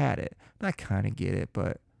that had it. And I kind of get it,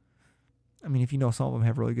 but I mean, if you know some of them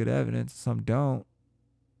have really good evidence, some don't,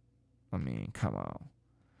 I mean, come on.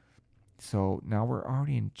 So now we're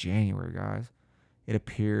already in January, guys. It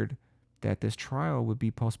appeared that this trial would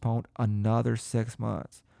be postponed another 6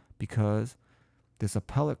 months because this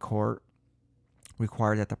appellate court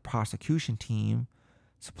required that the prosecution team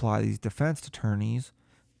supply these defense attorneys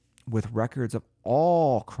with records of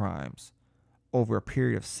all crimes over a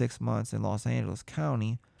period of 6 months in Los Angeles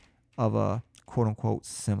County of a quote-unquote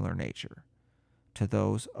similar nature to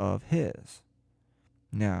those of his.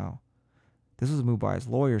 Now, this was a move by his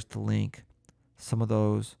lawyers to link some of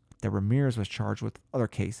those that Ramirez was charged with other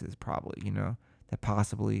cases, probably, that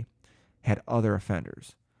possibly had other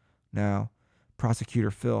offenders. Now,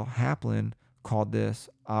 prosecutor Phil Haplin called this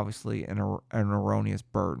obviously an erroneous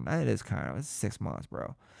burden. It is it's 6 months,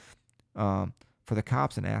 bro, for the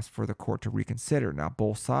cops, and asked for the court to reconsider. Now,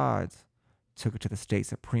 both sides took it to the state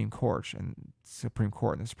Supreme Court, and the Supreme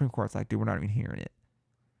Court's like, dude, we're not even hearing it.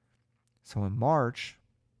 So in March,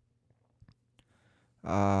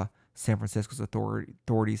 San Francisco's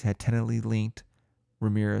authorities had tentatively linked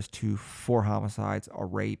Ramirez to 4 homicides, a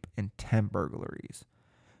rape, and 10 burglaries.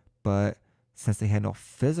 But since they had no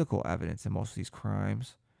physical evidence in most of these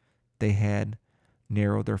crimes, they had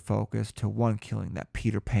narrowed their focus to one killing, that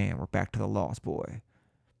Peter Pan. We're back to the Lost Boy.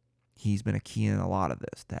 He's been a key in a lot of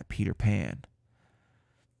this, that Peter Pan.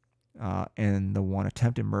 And the one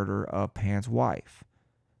attempted murder of Pan's wife.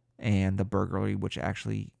 And the burglary, which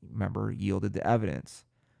actually, remember, yielded the evidence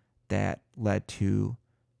that led to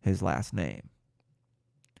his last name.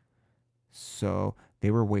 So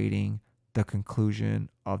they were waiting the conclusion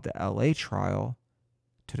of the LA trial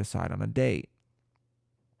to decide on a date.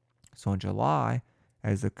 So in July,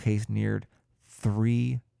 as the case neared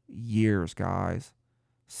 3 years, guys,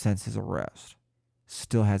 since his arrest,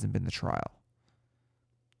 still hasn't been the trial.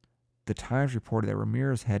 The Times reported that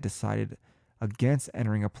Ramirez had decided against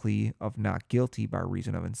entering a plea of not guilty by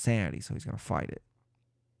reason of insanity, so he's going to fight it.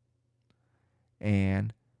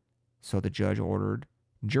 And so the judge ordered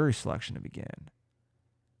jury selection to begin.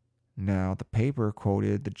 Now, the paper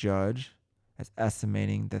quoted the judge as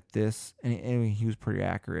estimating that this, and he was pretty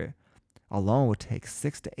accurate, alone would take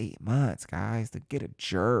 6 to 8 months, guys, to get a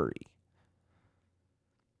jury.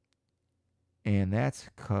 And that's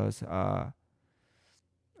because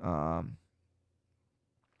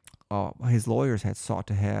his lawyers had sought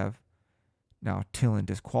to have now Tillin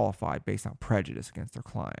disqualified based on prejudice against their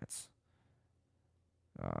clients.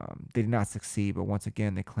 They did not succeed, but once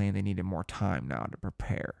again, they claimed they needed more time now to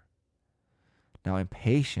prepare. Now,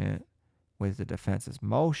 impatient with the defense's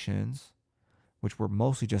motions, which were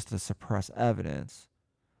mostly just to suppress evidence,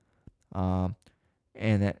 and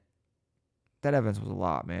that evidence was a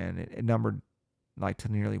lot, man. It numbered like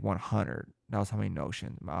to nearly 100. That was how many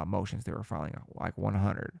motions they were filing, like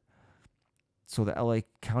 100. So the LA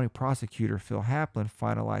County prosecutor, Phil Haplin,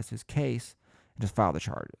 finalized his case and just filed the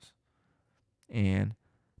charges. And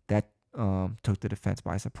that took the defense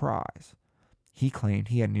by surprise. He claimed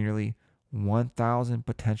he had nearly 1,000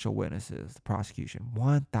 potential witnesses, the prosecution,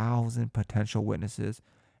 1,000 potential witnesses,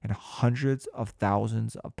 and hundreds of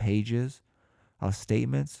thousands of pages of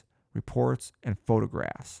statements, reports, and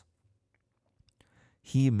photographs.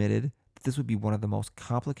 He admitted that this would be one of the most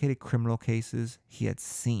complicated criminal cases he had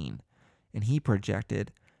seen, and he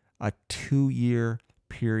projected a 2-year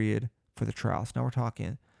period for the trial. So now we're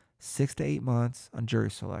talking 6 to 8 months on jury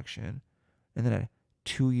selection, and then a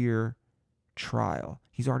 2-year trial.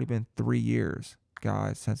 He's already been 3 years,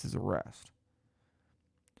 guys, since his arrest.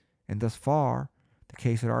 And thus far, the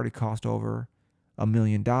case had already cost over $1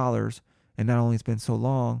 million. And not only it's been so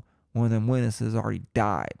long, one of them witnesses already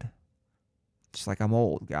died. Just like I'm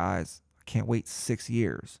old, guys. I can't wait 6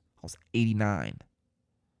 years. I was 89.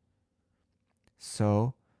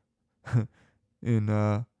 So,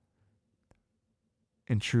 in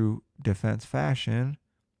true defense fashion,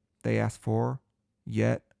 they asked for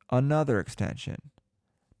yet another extension.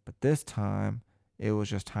 But this time, it was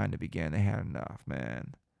just time to begin. They had enough,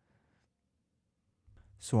 man.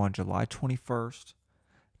 So on July 21st,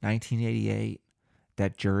 1988,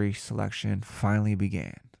 that jury selection finally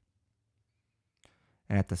began.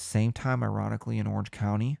 And at the same time, ironically, in Orange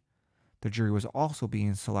County, the jury was also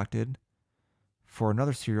being selected for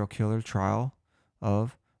another serial killer trial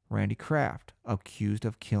of Randy Kraft, accused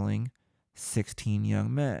of killing 16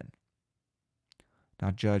 young men.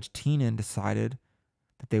 Now, Judge Teenan decided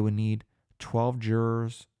that they would need 12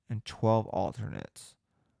 jurors and 12 alternates,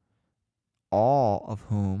 all of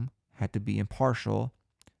whom had to be impartial.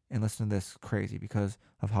 And listen to this, crazy, because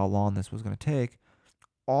of how long this was going to take,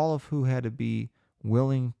 all of who had to be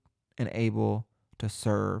willing and able to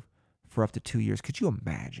serve for up to 2 years. Could you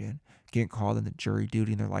imagine getting called into jury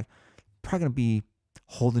duty in their life? Probably going to be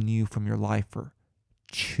holding you from your life for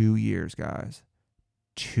 2 years, guys.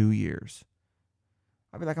 2 years.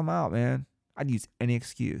 I'd be like, I'm out, man. I'd use any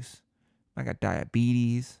excuse. I got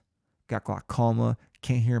diabetes, got glaucoma,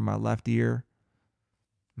 can't hear in my left ear,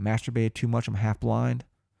 masturbated too much, I'm half blind.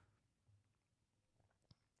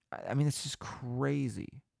 I mean, it's just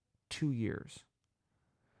crazy. 2 years.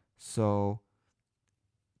 So,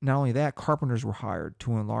 not only that, carpenters were hired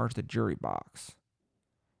to enlarge the jury box,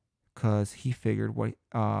 because he figured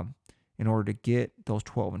in order to get those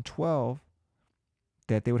 12 and 12,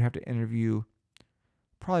 that they would have to interview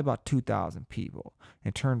probably about 2,000 people.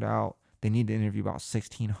 And it turned out they needed to interview about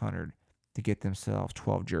 1,600 to get themselves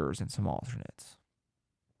 12 jurors and some alternates.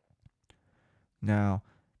 Now,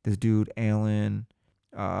 this dude, Alan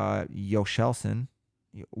Yochelson,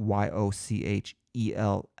 Yochelson,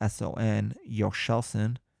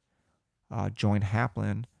 Yochelson, joined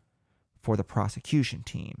Hapland for the prosecution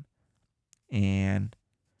team. And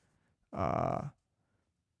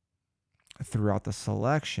throughout the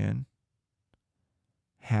selection,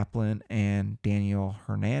 Hapland and Daniel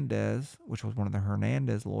Hernandez, which was one of the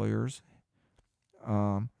Hernandez lawyers,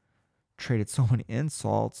 traded so many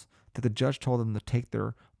insults that the judge told them to take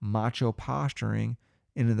their macho posturing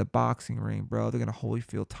into the boxing ring, bro. They're going to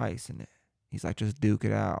Holyfield Tyson it. He's like, just duke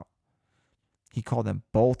it out. He called them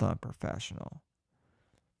both unprofessional.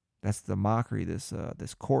 That's the mockery this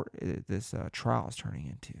trial is turning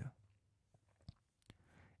into.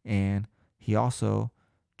 And he also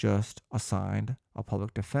just assigned a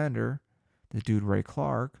public defender, the dude Ray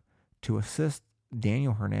Clark, to assist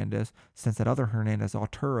Daniel Hernandez, since that other Hernandez,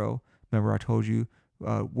 Arturo, remember I told you,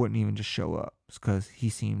 wouldn't even just show up, because he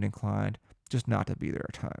seemed inclined just not to be there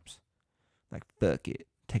at times. Like, fuck it,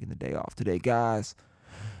 taking the day off today, guys,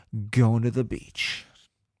 going to the beach.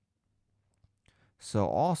 So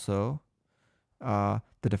also, the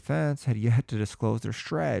defense had yet to disclose their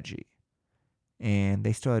strategy, and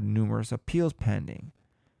they still had numerous appeals pending,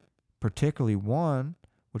 particularly one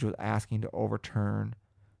which was asking to overturn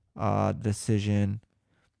the decision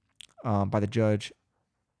by the judge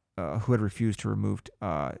who had refused to remove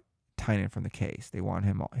Tynan from the case. They want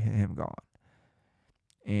him gone.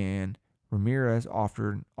 And Ramirez,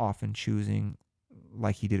 often choosing,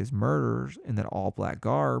 like he did his murders, in that all-black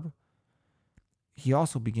garb, he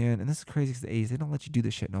also began, and this is crazy because the 80s, they don't let you do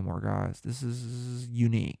this shit no more, guys. This is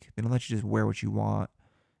unique. They don't let you just wear what you want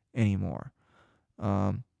anymore.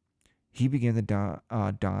 He began to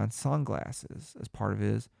don sunglasses as part of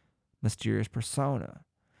his mysterious persona,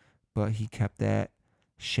 but he kept that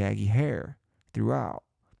shaggy hair throughout,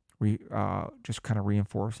 just kind of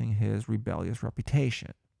reinforcing his rebellious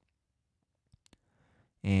reputation.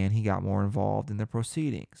 And he got more involved in the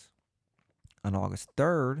proceedings. On August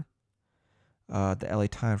 3rd, the LA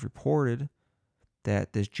Times reported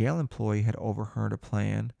that this jail employee had overheard a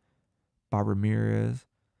plan by Ramirez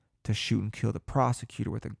to shoot and kill the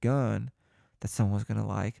prosecutor with a gun, that someone was going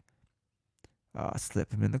to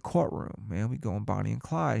slip him in the courtroom. Man, we going Bonnie and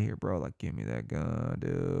Clyde here, bro. Like, give me that gun,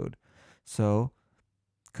 dude. So,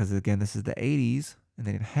 because again, this is the 80s, and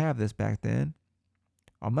they didn't have this back then,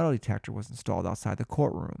 a metal detector was installed outside the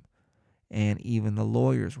courtroom, and even the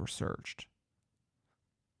lawyers were searched.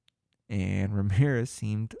 And Ramirez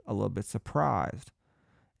seemed a little bit surprised,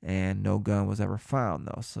 and no gun was ever found,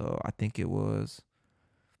 though. So I think it was,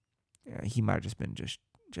 he might have just been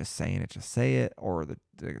just saying it, just say it, or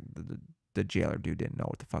the jailer dude didn't know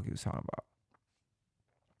what the fuck he was talking about.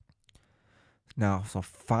 Now, so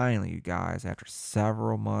finally, you guys, after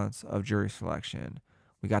several months of jury selection,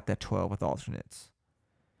 we got that 12 with alternates.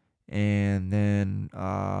 And then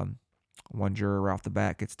one juror right off the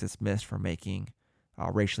bat gets dismissed for making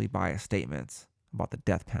racially biased statements about the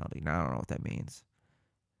death penalty. Now, I don't know what that means,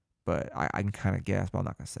 but I can kind of guess, but I'm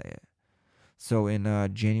not going to say it. So in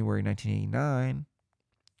January 1989,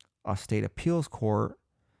 a state appeals court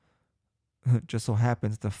just so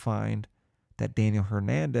happens to find that Daniel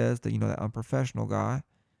Hernandez, that unprofessional guy,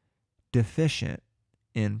 deficient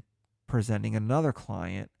in presenting another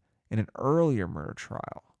client in an earlier murder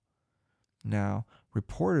trial. Now,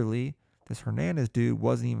 reportedly, this Hernandez dude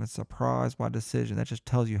wasn't even surprised by the decision. That just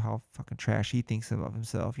tells you how fucking trash he thinks of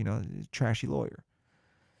himself, trashy lawyer.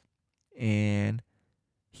 And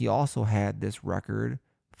he also had this record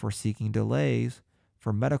for seeking delays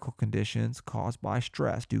for medical conditions caused by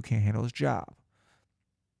stress. Dude can't handle his job.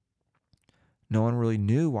 No one really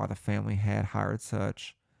knew why the family had hired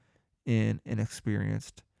such an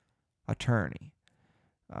inexperienced attorney.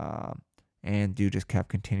 And dude just kept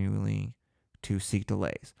continuing to seek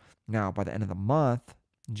delays. Now, by the end of the month,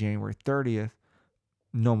 January 30th,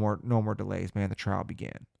 no more delays, man. The trial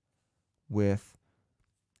began with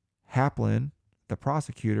Haplin, the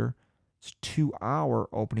prosecutor's 2-hour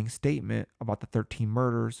opening statement about the 13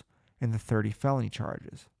 murders and the 30 felony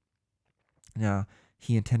charges. Now,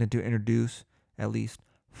 he intended to introduce at least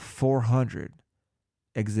 400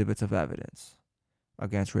 exhibits of evidence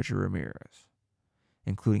against Richard Ramirez,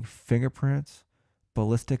 including fingerprints,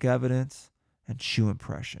 ballistic evidence, and shoe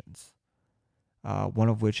impressions, one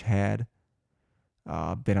of which had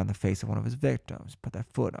been on the face of one of his victims, put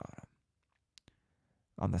that foot on him.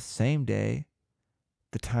 On the same day,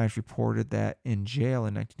 the Times reported that in jail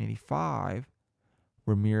in 1985,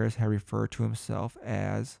 Ramirez had referred to himself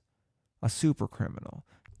as a super criminal.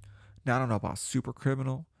 Now, I don't know about super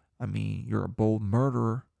criminal. I mean, you're a bold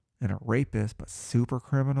murderer and a rapist, but super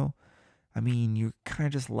criminal? I mean, you're kind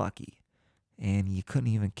of just lucky. And you couldn't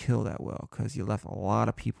even kill that well because you left a lot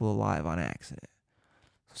of people alive on accident.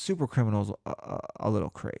 So super criminal's a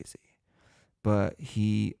little crazy. But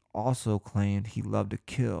he also claimed he loved to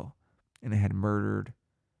kill and had murdered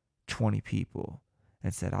 20 people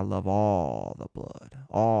and said, I love all the blood,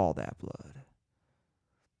 all that blood.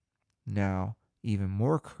 Now, even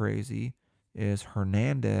more crazy is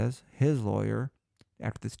Hernandez, his lawyer,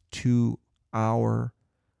 after this 2-hour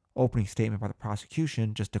opening statement by the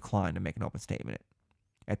prosecution, just declined to make an open statement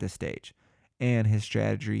at this stage. And his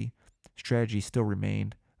strategy still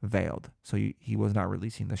remained veiled. So he was not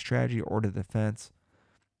releasing the strategy or the defense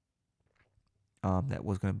that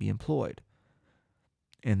was going to be employed.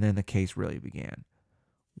 And then the case really began.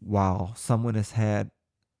 While some witnesses had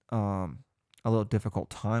a little difficult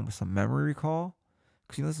time with some memory recall,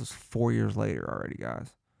 because this was 4 years later already,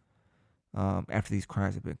 guys, after these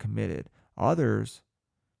crimes had been committed, others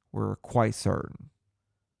were quite certain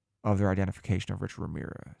of their identification of Richard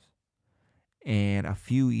Ramirez. And a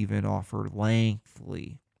few even offered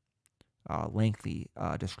lengthy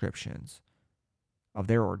descriptions of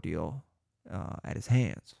their ordeal at his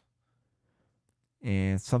hands.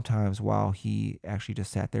 And sometimes while he actually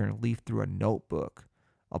just sat there and leafed through a notebook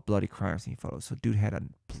of bloody crime scene photos. So dude had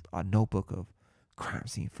a notebook of crime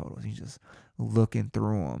scene photos. He's just looking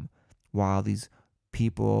through them while these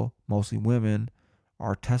people, mostly women,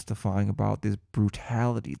 are testifying about this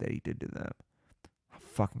brutality that he did to them. How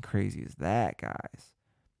fucking crazy is that, guys?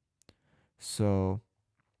 So,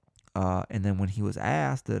 and then when he was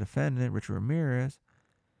asked, the defendant, Richard Ramirez,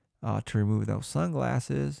 to remove those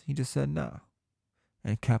sunglasses, he just said no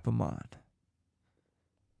and kept them on.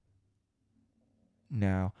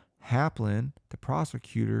 Now, Haplin, the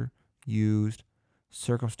prosecutor, used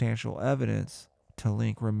circumstantial evidence to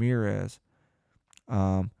link Ramirez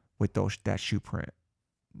with that shoe print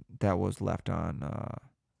that was left on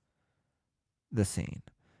the scene.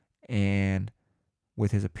 And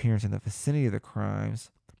with his appearance in the vicinity of the crimes,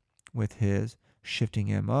 with his shifting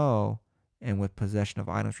MO, and with possession of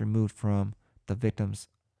items removed from the victims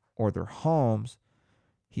or their homes,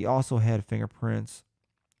 he also had fingerprints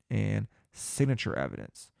and signature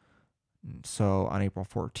evidence. So on April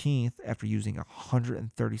 14th, after using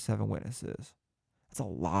 137 witnesses, that's a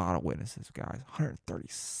lot of witnesses, guys,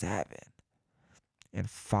 137, and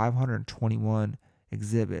 521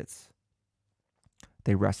 exhibits,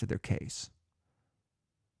 they rested their case.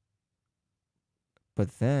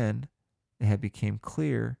 But then it had become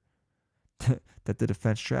clear that the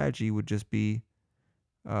defense strategy would just be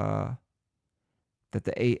that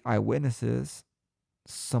the 8 eyewitnesses,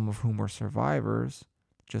 some of whom were survivors,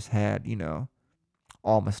 just had,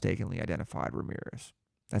 all mistakenly identified Ramirez.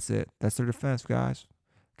 That's it. That's their defense, guys.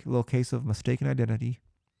 A little case of mistaken identity.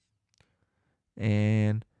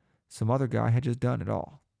 And some other guy had just done it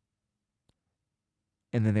all.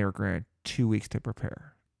 And then they were granted 2 weeks to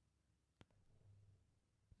prepare.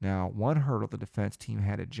 Now, one hurdle the defense team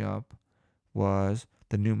had to jump was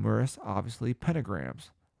the numerous, obviously, pentagrams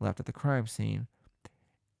left at the crime scene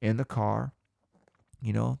in the car.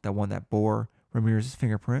 That one that bore Ramirez's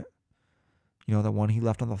fingerprint. The one he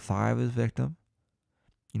left on the thigh of his victim.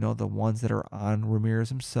 The ones that are on Ramirez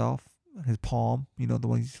himself, his palm, the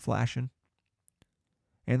ones he's flashing.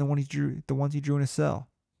 And the ones he drew in his cell.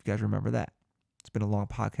 If you guys remember that. It's been a long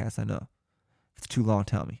podcast, I know. If it's too long,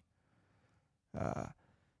 tell me.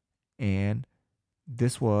 And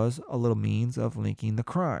this was a little means of linking the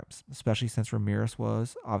crimes, especially since Ramirez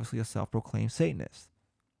was obviously a self-proclaimed Satanist.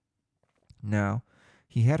 Now,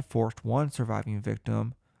 he had forced one surviving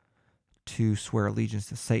victim to swear allegiance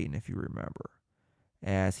to Satan, if you remember,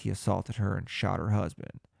 as he assaulted her and shot her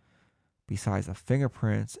husband. Besides the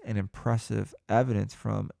fingerprints and impressive evidence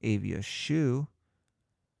from Avia's shoe,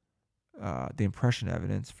 the impression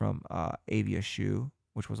evidence from Avia's shoe,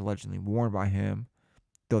 which was allegedly worn by him,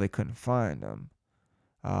 though they couldn't find them,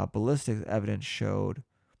 ballistics evidence showed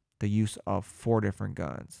the use of 4 different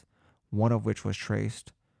guns, one of which was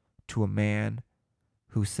traced to a man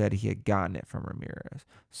who said he had gotten it from Ramirez.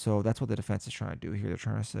 So that's what the defense is trying to do here. They're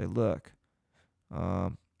trying to say, look,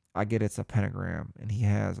 I get it's a pentagram and he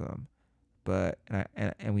has them, but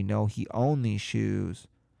and we know he owned these shoes,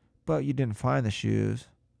 but you didn't find the shoes.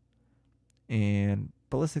 And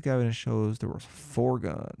ballistic evidence shows there was 4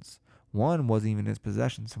 guns. One wasn't even in his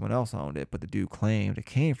possession. Someone else owned it, but the dude claimed it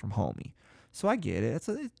came from homie. So I get it. It's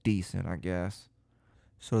decent, I guess.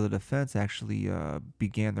 So the defense actually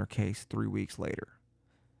began their case 3 weeks later.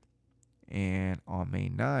 And on May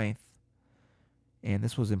 9th, and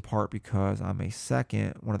this was in part because on May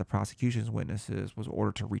 2nd, one of the prosecution's witnesses was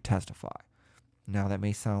ordered to retestify. Now, that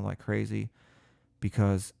may sound like crazy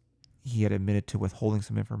because he had admitted to withholding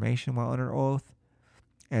some information while under oath,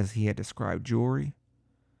 as he had described jewelry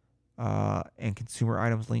and consumer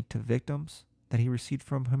items linked to victims that he received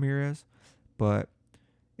from Ramirez. But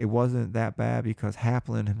it wasn't that bad because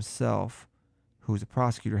Haplin himself, who was the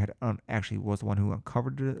prosecutor, had actually was the one who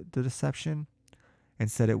uncovered the deception and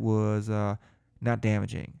said it was not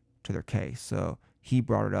damaging to their case. So he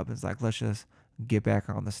brought it up and was like, let's just get back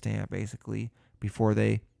on the stand, basically, before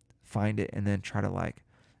they find it and then try to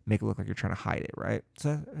make it look like you're trying to hide it, right?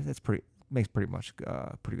 So that's makes pretty much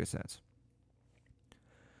pretty good sense.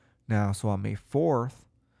 Now, so on May 4th,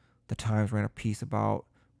 the Times ran a piece about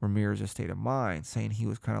Ramirez's state of mind, saying he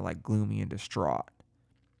was kind of gloomy and distraught,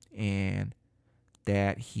 and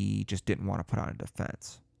that he just didn't want to put on a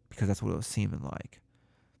defense because that's what it was seeming like.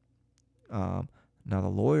 Now, the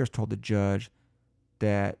lawyers told the judge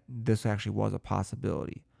that this actually was a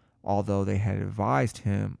possibility, although they had advised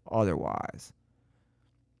him otherwise.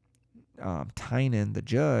 Tynan, the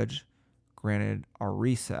judge, granted a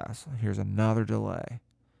recess. Here's another delay,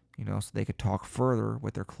 so they could talk further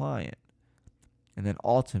with their client. And then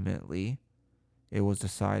ultimately, it was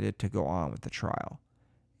decided to go on with the trial.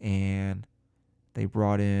 And they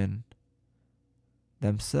brought in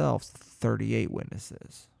themselves 38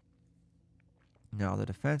 witnesses. Now, the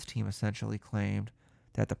defense team essentially claimed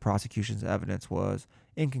that the prosecution's evidence was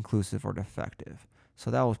inconclusive or defective.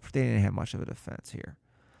 So they didn't have much of a defense here.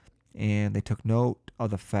 And they took note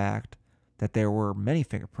of the fact that there were many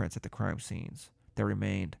fingerprints at the crime scenes that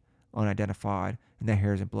remained unidentified, and that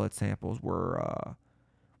hairs and blood samples were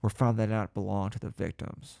found that not belong to the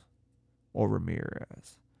victims or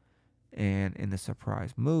Ramirez. And in the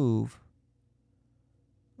surprise move,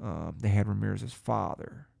 they had Ramirez's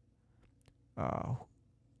father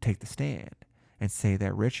take the stand and say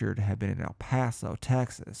that Richard had been in El Paso,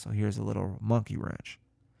 Texas. So here's a little monkey wrench.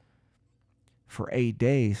 For 8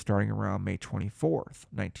 days, starting around May 24th,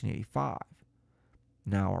 1985.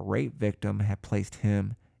 Now, a rape victim had placed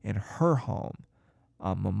him in her home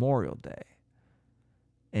on Memorial Day.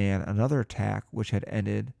 And another attack, which had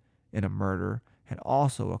ended in a murder, had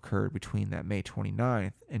also occurred between that May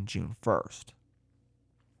 29th and June 1st.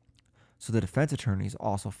 So the defense attorneys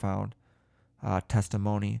also found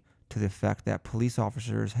testimony to the effect that police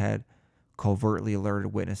officers had covertly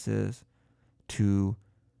alerted witnesses to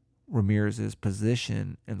Ramirez's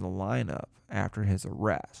position in the lineup after his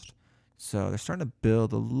arrest. So they're starting to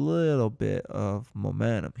build a little bit of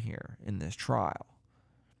momentum here in this trial.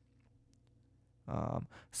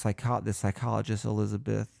 The psychologist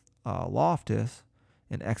Elizabeth Loftus,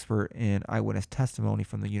 an expert in eyewitness testimony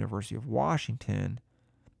from the University of Washington,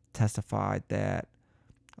 testified that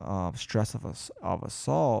stress of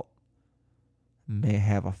assault may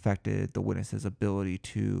have affected the witness's ability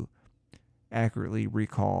to accurately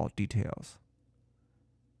recall details.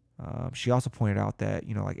 She also pointed out that,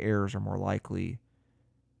 like errors are more likely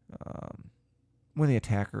when the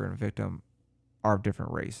attacker and victim are of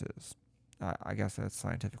different races. I guess that's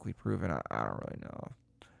scientifically proven. I don't really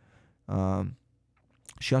know.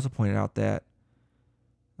 She also pointed out that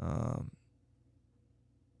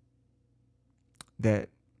that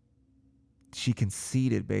she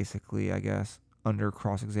conceded, basically, I guess, under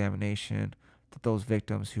cross-examination, that those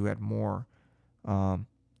victims who had more than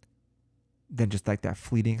just like that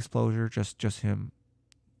fleeting exposure, just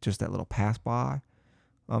that little pass by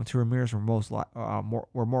to Ramirez were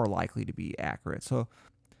more likely to be accurate. So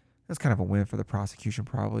that's kind of a win for the prosecution,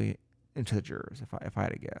 probably, and to the jurors, if I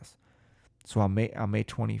had to guess. So on May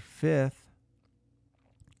 25th,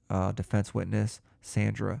 defense witness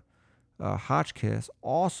Sandra Hotchkiss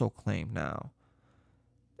also claimed now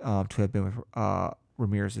to have been with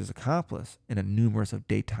Ramirez's accomplice in a numerous of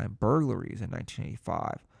daytime burglaries in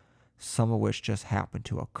 1985, some of which just happened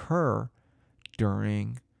to occur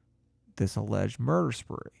during this alleged murder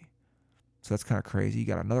spree. So that's kind of crazy. You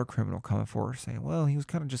got another criminal coming forward saying, well, he was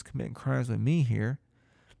kind of just committing crimes with me here.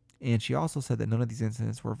 And she also said that none of these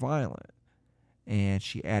incidents were violent. And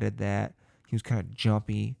she added that he was kind of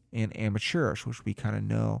jumpy and amateurish, which we kind of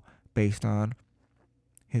know based on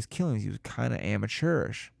his killings. He was kind of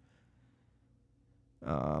amateurish.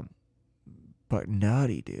 But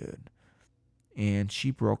nutty, dude. And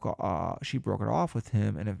she broke it off with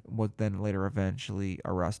him, and was then later eventually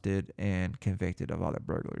arrested and convicted of other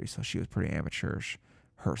burglaries. So she was pretty amateurish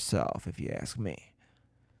herself, if you ask me.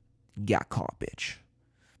 Got caught, bitch.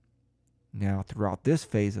 Now, throughout this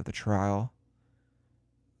phase of the trial,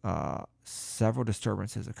 several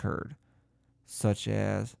disturbances occurred, such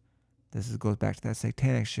as, goes back to that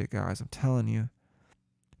satanic shit, guys, I'm telling you.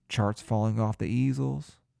 Charts falling off the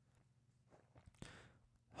easels.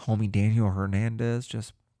 Homie Daniel Hernandez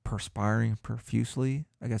just perspiring profusely.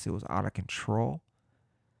 I guess it was out of control.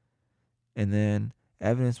 And then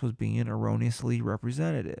evidence was being erroneously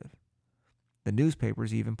representative. The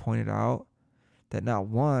newspapers even pointed out that not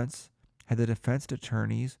once had the defense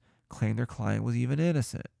attorneys claimed their client was even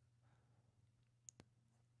innocent.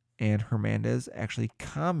 And Hernandez actually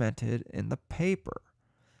commented in the paper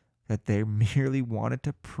that they merely wanted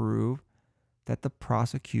to prove that the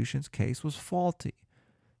prosecution's case was faulty.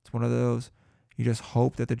 It's one of those, you just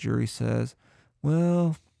hope that the jury says,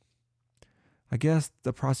 well, I guess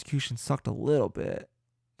the prosecution sucked a little bit,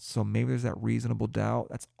 so maybe there's that reasonable doubt.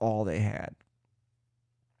 That's all they had.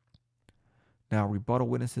 Now, rebuttal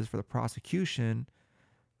witnesses for the prosecution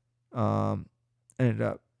ended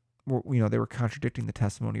up, they were contradicting the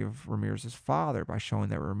testimony of Ramirez's father by showing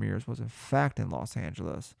that Ramirez was in fact in Los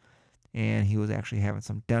Angeles, and he was actually having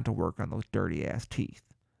some dental work on those dirty ass teeth.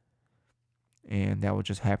 And that would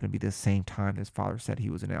just happen to be the same time his father said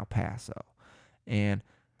he was in El Paso. And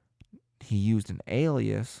he used an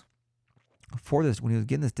alias for this when he was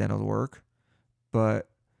getting this dental work, but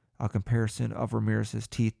a comparison of Ramirez's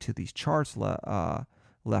teeth to these charts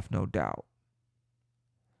left no doubt.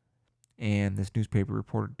 And this newspaper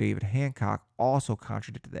reporter, David Hancock, also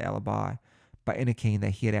contradicted the alibi by indicating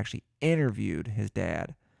that he had actually interviewed his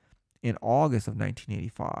dad in August of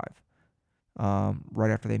 1985,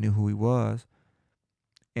 right after they knew who he was,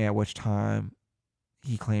 at which time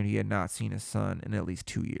he claimed he had not seen his son in at least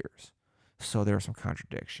 2 years. So there was some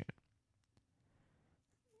contradiction.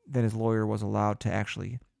 Then his lawyer was allowed to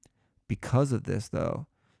actually, because of this though,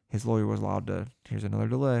 his lawyer was allowed to, here's another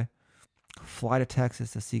delay, fly to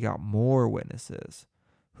Texas to seek out more witnesses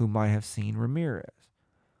who might have seen Ramirez.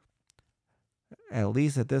 At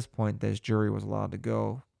least at this point, this jury was allowed to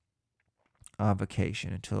go on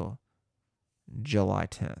vacation until July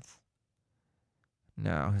 10th.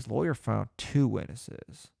 Now, his lawyer found 2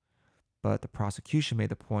 witnesses, but the prosecution made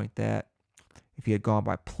the point that if he had gone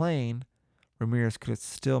by plane, Ramirez could have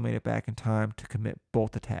still made it back in time to commit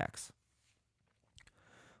both attacks.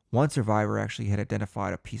 One survivor actually had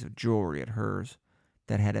identified a piece of jewelry at hers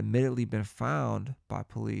that had admittedly been found by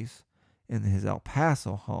police in his El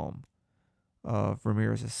Paso home of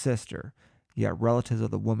Ramirez's sister, yet relatives of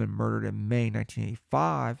the woman murdered in May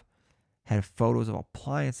 1985 had photos of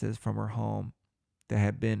appliances from her home that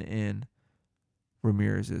had been in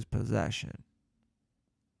Ramirez's possession.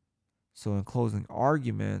 So in closing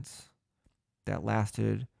arguments that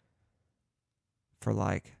lasted for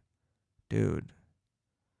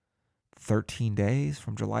 13 days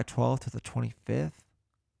from July 12th to the 25th,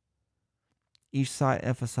 each side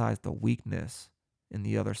emphasized the weakness in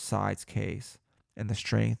the other side's case and the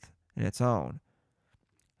strength in its own.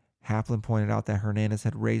 Haplin pointed out that Hernandez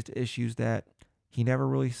had raised issues that he never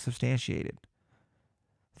really substantiated.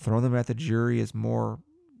 Throwing them at the jury is more,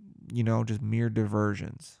 just mere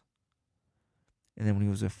diversions. And then when he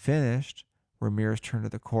was finished, Ramirez turned to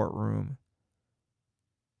the courtroom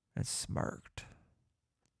and smirked.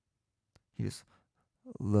 He just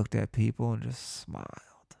looked at people and just smiled.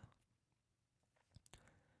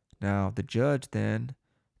 Now, the judge then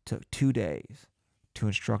took 2 days to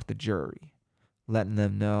instruct the jury, letting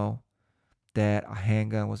them know that a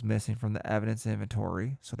handgun was missing from the evidence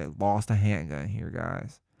inventory. So they lost a handgun here,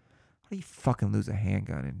 guys. How do you fucking lose a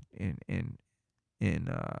handgun in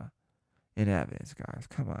evidence, guys?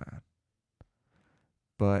 Come on.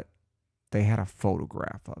 But they had a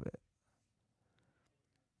photograph of it.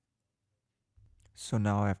 So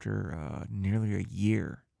now, after nearly a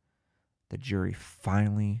year, the jury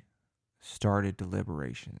finally started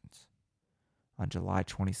deliberations on July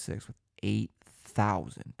 26th with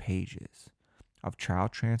 8,000 pages of trial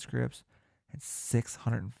transcripts and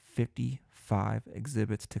 655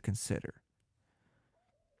 exhibits to consider.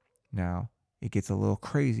 Now, it gets a little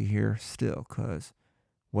crazy here still, because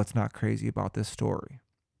what's not crazy about this story?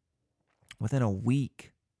 Within a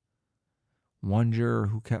week, one juror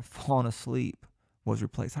who kept falling asleep was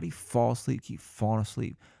replaced. How do you fall asleep, keep falling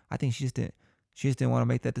asleep? I think she just didn't want to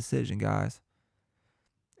make that decision, guys.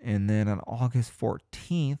 And then on August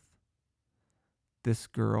 14th, this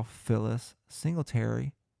girl, Phyllis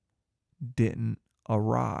Singletary, didn't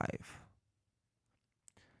arrive.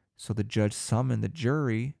 So the judge summoned the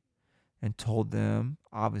jury and told them,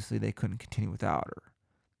 obviously, they couldn't continue without her.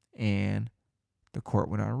 And the court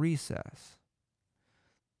went on recess.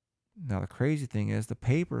 Now, the crazy thing is, the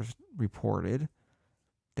papers reported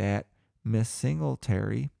that Miss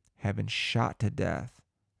Singletary had been shot to death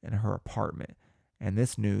in her apartment. And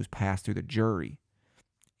this news passed through the jury.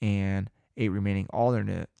 And 8 remaining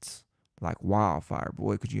alternates, like wildfire.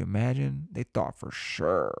 Boy, could you imagine? They thought for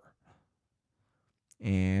sure.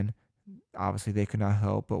 And obviously, they could not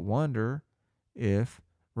help but wonder if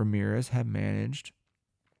Ramirez had managed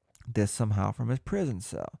this somehow from his prison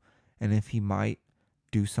cell, and if he might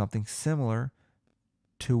do something similar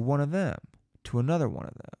to one of them, to another one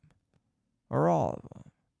of them, or all of them.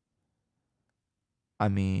 I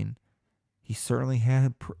mean, he certainly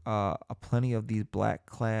had plenty of these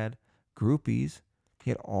black-clad groupies.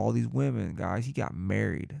 He had all these women, guys. He got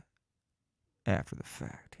married after the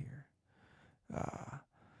fact here.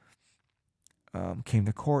 Came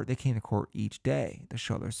to court. They came to court each day to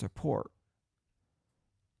show their support.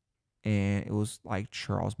 And it was like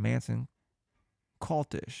Charles Manson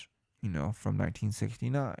cultish, from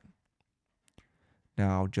 1969.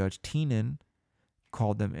 Now, Judge Teenan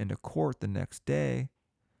called them into court the next day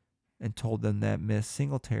and told them that Miss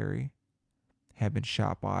Singletary had been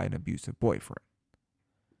shot by an abusive boyfriend.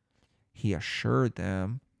 He assured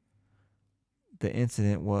them the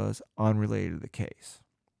incident was unrelated to the case.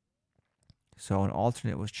 So an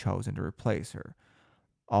alternate was chosen to replace her.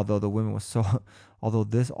 Although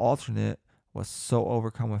this alternate was so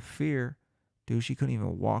overcome with fear, dude, she couldn't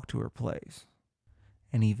even walk to her place.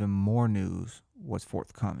 And even more news was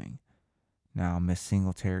forthcoming. Now, Miss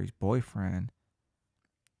Singletary's boyfriend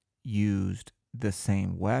used the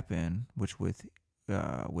same weapon, which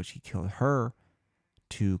he killed her,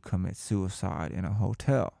 to commit suicide in a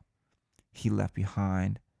hotel. He left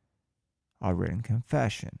behind a written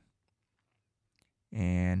confession.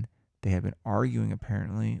 And they had been arguing,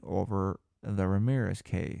 apparently, over the Ramirez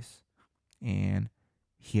case. And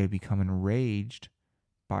he had become enraged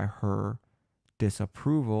by her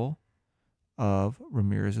disapproval of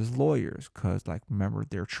Ramirez's lawyers, because, remember,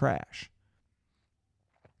 they're trash.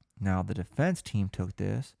 Now, the defense team took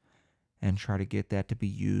this and tried to get that to be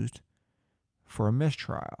used for a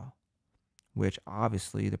mistrial, which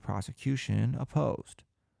obviously the prosecution opposed.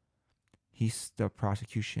 The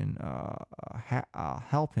prosecution,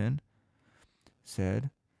 Halpin, said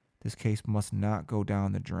this case must not go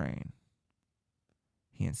down the drain.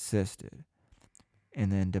 He insisted.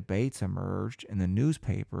 And then debates emerged in the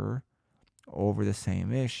newspaper over the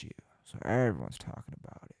same issue. So everyone's talking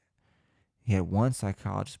about it. He had one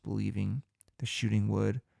psychologist believing the shooting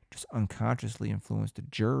would just unconsciously influence the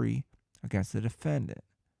jury against the defendant.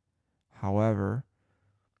 However,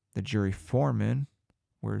 the jury foreman,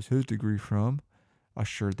 where's his degree from,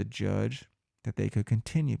 assured the judge that they could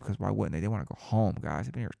continue, because why wouldn't they? They want to go home, guys.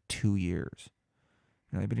 They've been here 2 years.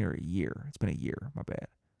 They've been here a year. It's been a year. My bad.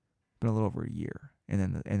 It's been a little over a year.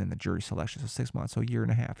 And then the jury selection, so 6 months, so a year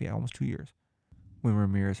and a half. Yeah, almost 2 years. When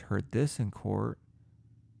Ramirez heard this in court,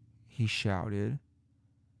 he shouted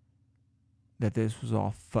that this was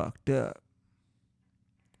all fucked up,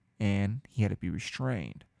 and he had to be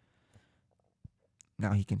restrained.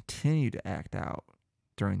 Now, he continued to act out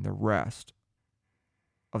during the rest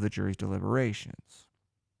of the jury's deliberations,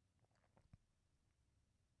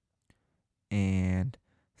 and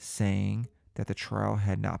saying that the trial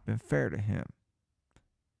had not been fair to him,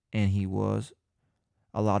 and he was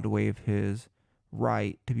allowed to waive his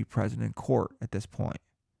right to be present in court at this point.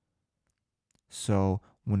 So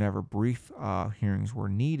whenever brief hearings were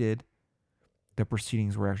needed, the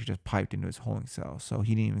proceedings were actually just piped into his holding cell, so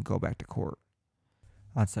he didn't even go back to court.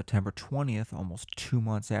 On September 20th, almost 2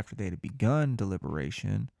 months after they had begun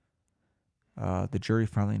deliberation, the jury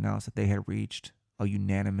finally announced that they had reached a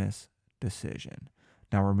unanimous decision.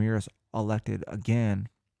 Now, Ramirez elected again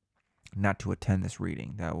not to attend this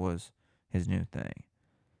reading. That was his new thing.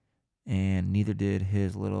 And neither did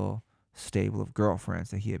his little stable of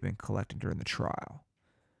girlfriends that he had been collecting during the trial.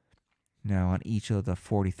 Now, on each of the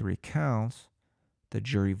 43 counts, the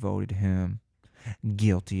jury voted him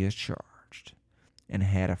guilty as charged and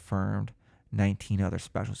had affirmed 19 other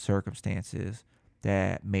special circumstances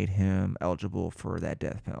that made him eligible for that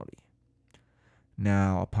death penalty.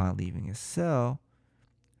 Now, upon leaving his cell,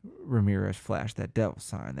 Ramirez flashed that devil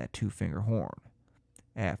sign, that two-finger horn,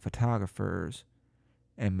 at photographers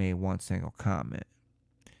and made one single comment: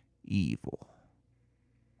 evil.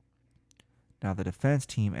 Now, the defense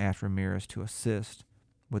team asked Ramirez to assist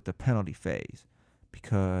with the penalty phase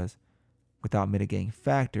because without mitigating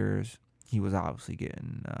factors, he was obviously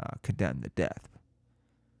getting condemned to death.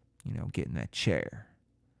 You know, getting that chair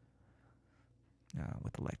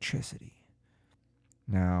with electricity.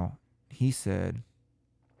 Now, he said,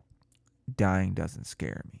 dying doesn't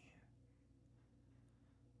scare me.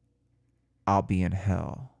 I'll be in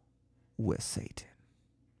hell with Satan.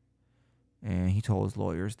 And he told his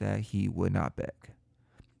lawyers that he would not beg.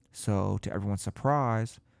 So, to everyone's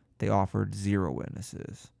surprise, they offered 0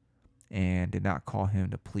 witnesses and did not call him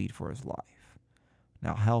to plead for his life.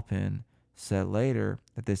 Now, Halpin said later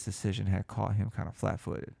that this decision had caught him kind of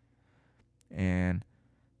flat-footed. And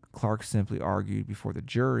Clark simply argued before the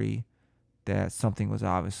jury that something was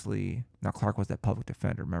obviously... Now, Clark was that public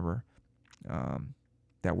defender, remember?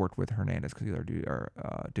 That worked with Hernandez because the other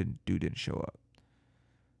dude didn't show up.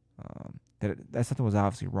 That something was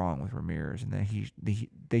obviously wrong with Ramirez, and that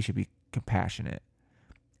they should be compassionate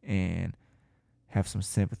and have some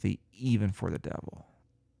sympathy even for the devil.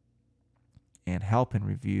 And Halpin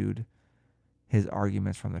reviewed his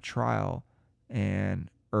arguments from the trial and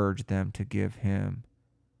urged them to give him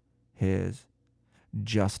his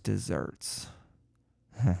just desserts.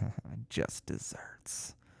 Just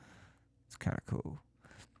desserts. It's kind of cool.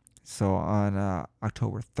 So on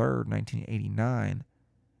October 3rd, 1989,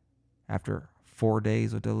 after 4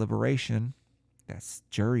 days of deliberation, that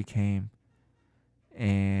jury came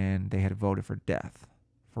and they had voted for death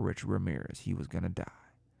for Richard Ramirez. He was going to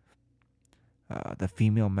die. The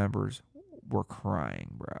female members were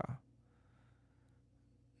crying, bro.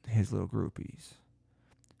 His little groupies.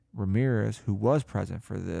 Ramirez, who was present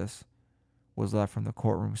for this, was left from the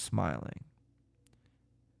courtroom smiling.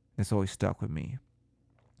 This always stuck with me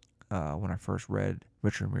when I first read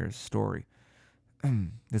Richard Ramirez's story.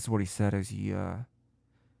 This is what he said as he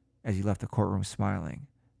left the courtroom smiling.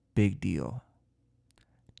 Big deal.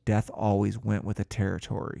 Death always went with the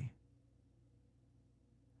territory.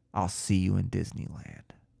 I'll see you in Disneyland.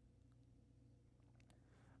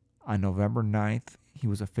 On November 9th, he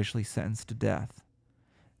was officially sentenced to death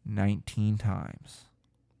 19 times.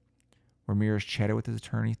 Ramirez chatted with his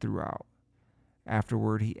attorney throughout.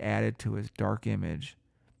 Afterward, he added to his dark image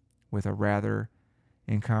with a rather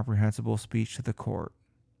incomprehensible speech to the court.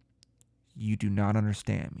 You do not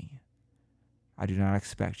understand me. I do not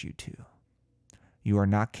expect you to. You are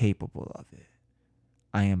not capable of it.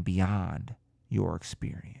 I am beyond your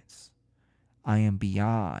experience. I am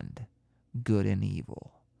beyond good and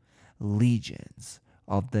evil. Legions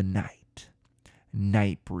of the night.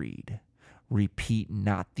 Nightbreed. Repeat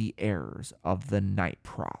not the errors of the night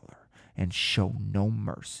prowler and show no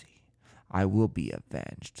mercy. I will be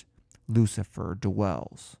avenged. Lucifer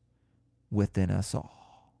dwells within us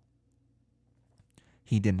all.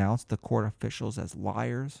 He denounced the court officials as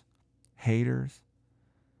liars, haters,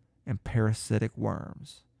 and parasitic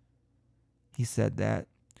worms. He said that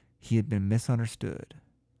he had been misunderstood,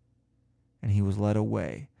 and he was led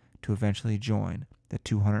away to eventually join the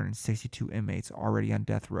 262 inmates already on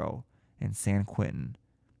death row in San Quentin,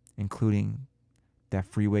 including that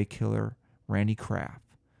freeway killer Randy Kraft,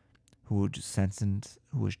 who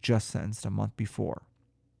was just sentenced a month before.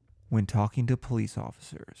 When talking to police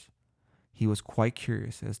officers, he was quite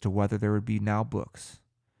curious as to whether there would be now books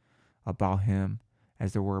about him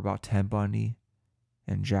as there were about Ted Bundy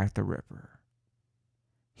and Jack the Ripper.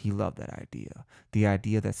 He loved that idea, the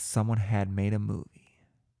idea that someone had made a movie.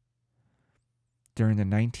 During the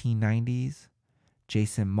 1990s,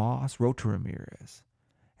 Jason Moss wrote to Ramirez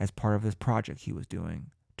as part of his project he was doing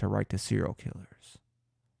to write to serial killers.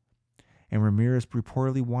 And Ramirez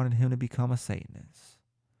reportedly wanted him to become a Satanist.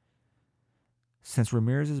 Since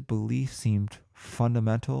Ramirez's belief seemed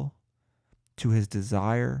fundamental to his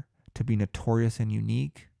desire to be notorious and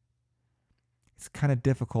unique, it's kind of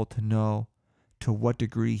difficult to know to what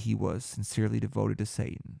degree he was sincerely devoted to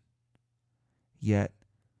Satan. Yet,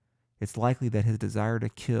 it's likely that his desire to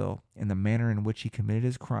kill and the manner in which he committed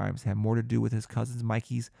his crimes had more to do with his cousin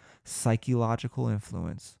Mikey's psychological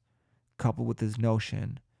influence, coupled with his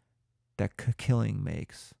notion that killing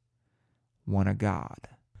makes one a god.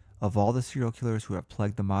 Of all the serial killers who have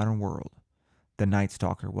plagued the modern world, the Night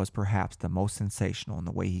Stalker was perhaps the most sensational in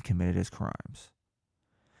the way he committed his crimes.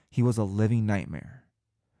 He was a living nightmare,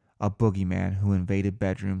 a boogeyman who invaded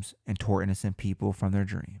bedrooms and tore innocent people from their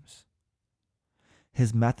dreams.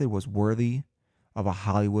 His method was worthy of a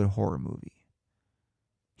Hollywood horror movie.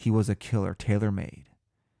 He was a killer tailor-made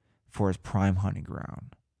for his prime hunting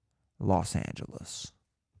ground, Los Angeles.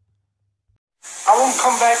 I won't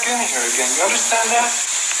come back in here again. You understand that?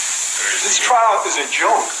 This trial is a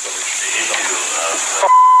joke. The issue of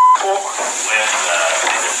When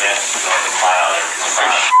the events on the file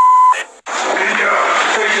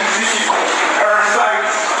patients eat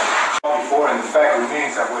parasites. Before, and the fact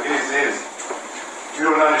remains that what is. You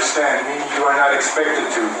don't understand me. You are not expected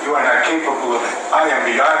to. You are not capable of it. I am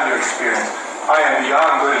beyond your experience. I am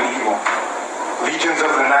beyond good and evil. Legions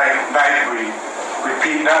of the night breed.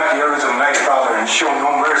 Repeat not the errors of Nightcrawler and show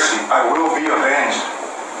no mercy. I will be avenged.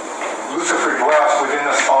 Lucifer dwells within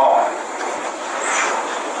us all.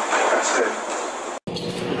 That's it.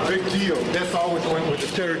 Big deal. That's always went with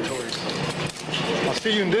the territory. I'll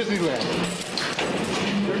see you in Disneyland.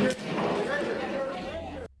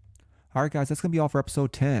 All right, guys, that's going to be all for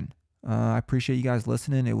episode 10. I appreciate you guys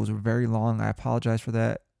listening. It was very long. I apologize for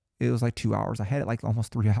that. It was like 2 hours. I had it like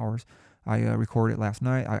almost 3 hours. I recorded it last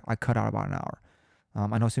night. I cut out about an hour.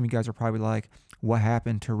 I know some of you guys are probably like, what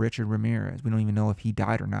happened to Richard Ramirez? We don't even know if he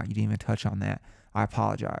died or not. You didn't even touch on that. I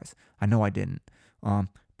apologize. I know I didn't.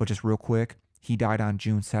 But just real quick, he died on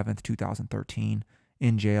June 7th, 2013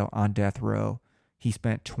 in jail on death row. He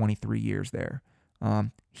spent 23 years there.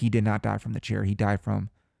 He did not die from the chair. He died from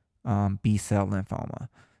B-cell lymphoma.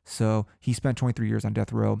 So he spent 23 years on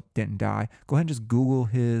death row, didn't die. Go ahead and just Google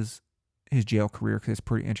his jail career because it's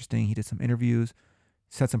pretty interesting. He did some interviews,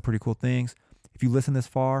 said some pretty cool things. If you listen this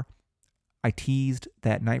far, I teased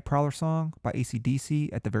that Night Prowler song by AC/DC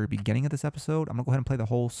at the very beginning of this episode. I'm going to go ahead and play the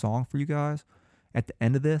whole song for you guys at the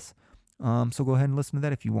end of this. So go ahead and listen to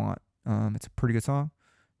that if you want. It's a pretty good song.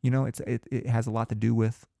 You know, it has a lot to do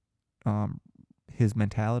with his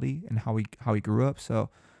mentality and how he grew up. So,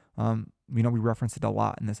 we referenced it a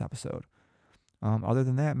lot in this episode. Other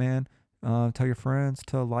than that, man, tell your friends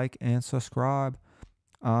to like and subscribe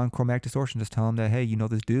on Chromatic Distortion. Just tell them that, hey, you know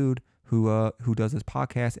this dude who does this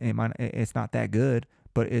podcast, and it's not that good,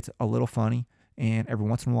 but it's a little funny, and every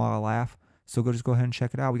once in a while I laugh. So go ahead and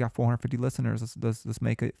check it out. We got 450 listeners. Let's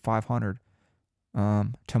make it 500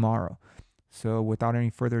 tomorrow. So without any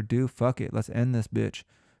further ado, fuck it. Let's end this bitch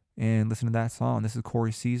and listen to that song. This is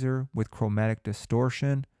Corey Caesar with Chromatic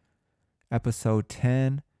Distortion, episode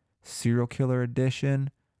 10, Serial Killer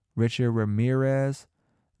Edition, Richard Ramirez,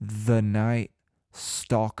 The Night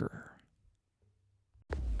Stalker.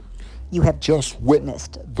 You have just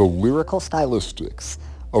witnessed the lyrical stylistics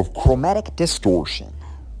of Chromatic Distortion.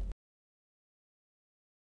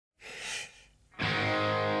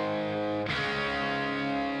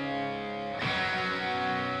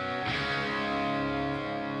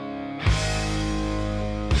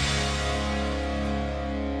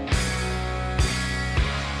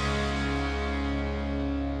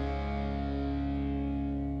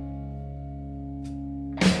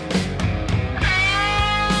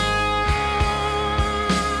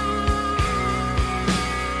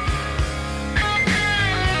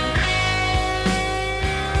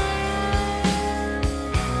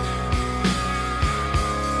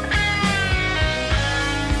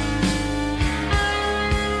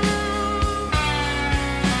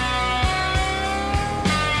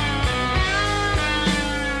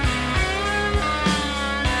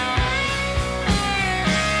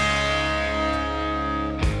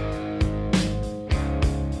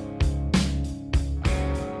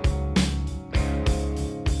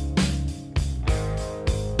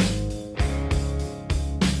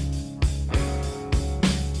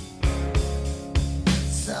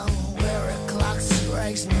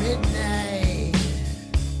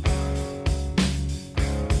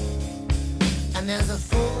 and there's a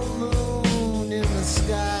full moon in the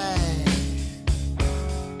sky.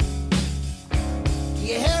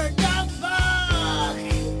 You hear a dog bark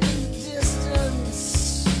in the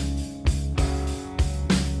distance.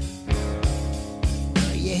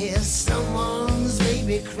 You hear someone's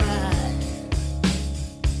baby cry.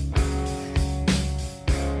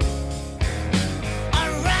 A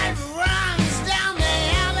rat runs down the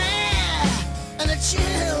alley, and a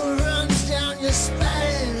chill runs down your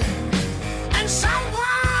spine. And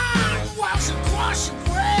someone walks across your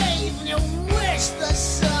grave.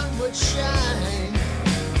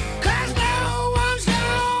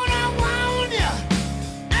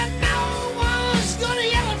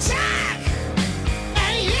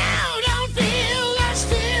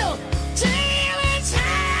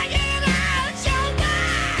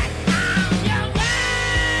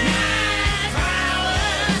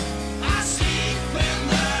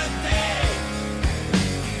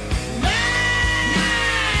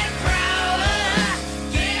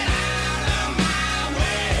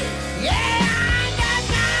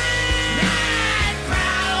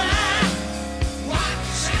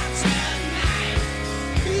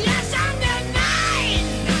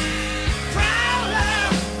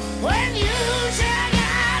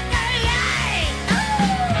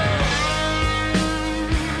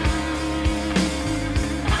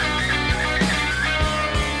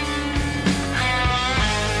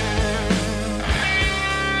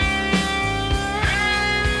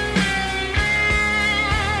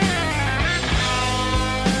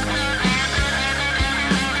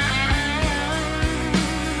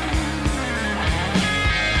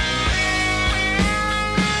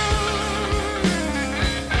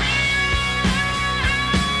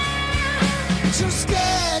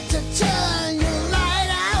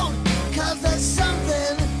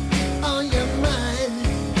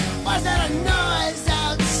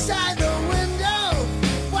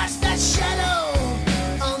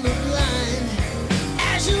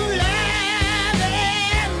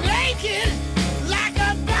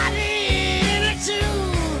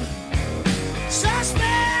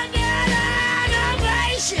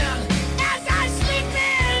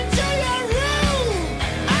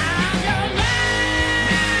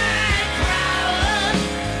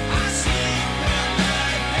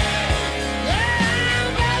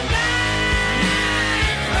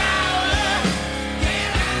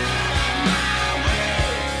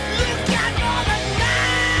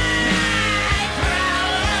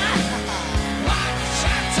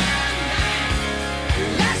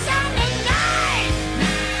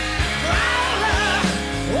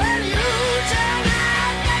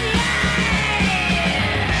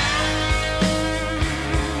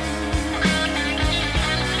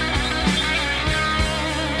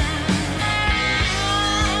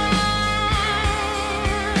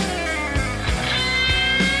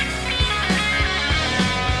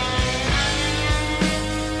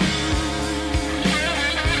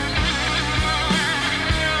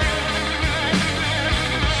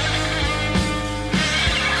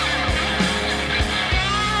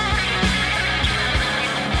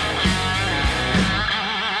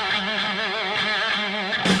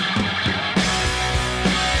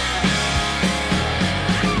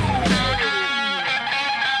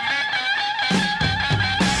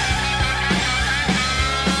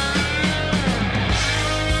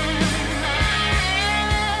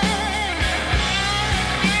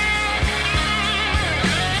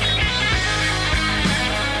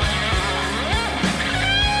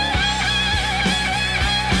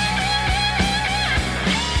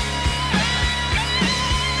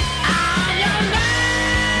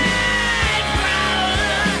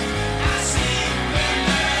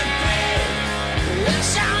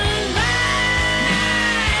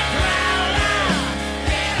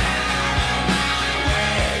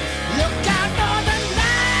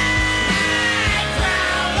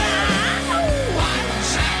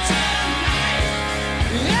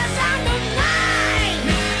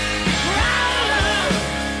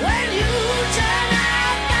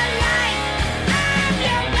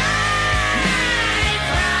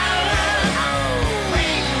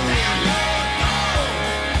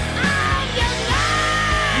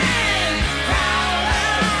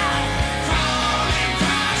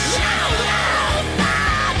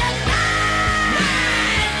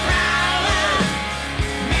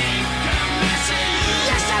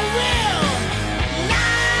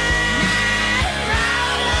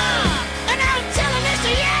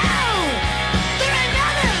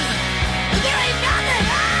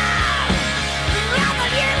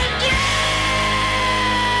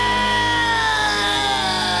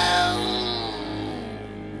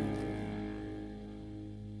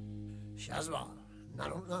 Shazwa.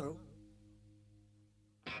 Nano, nano.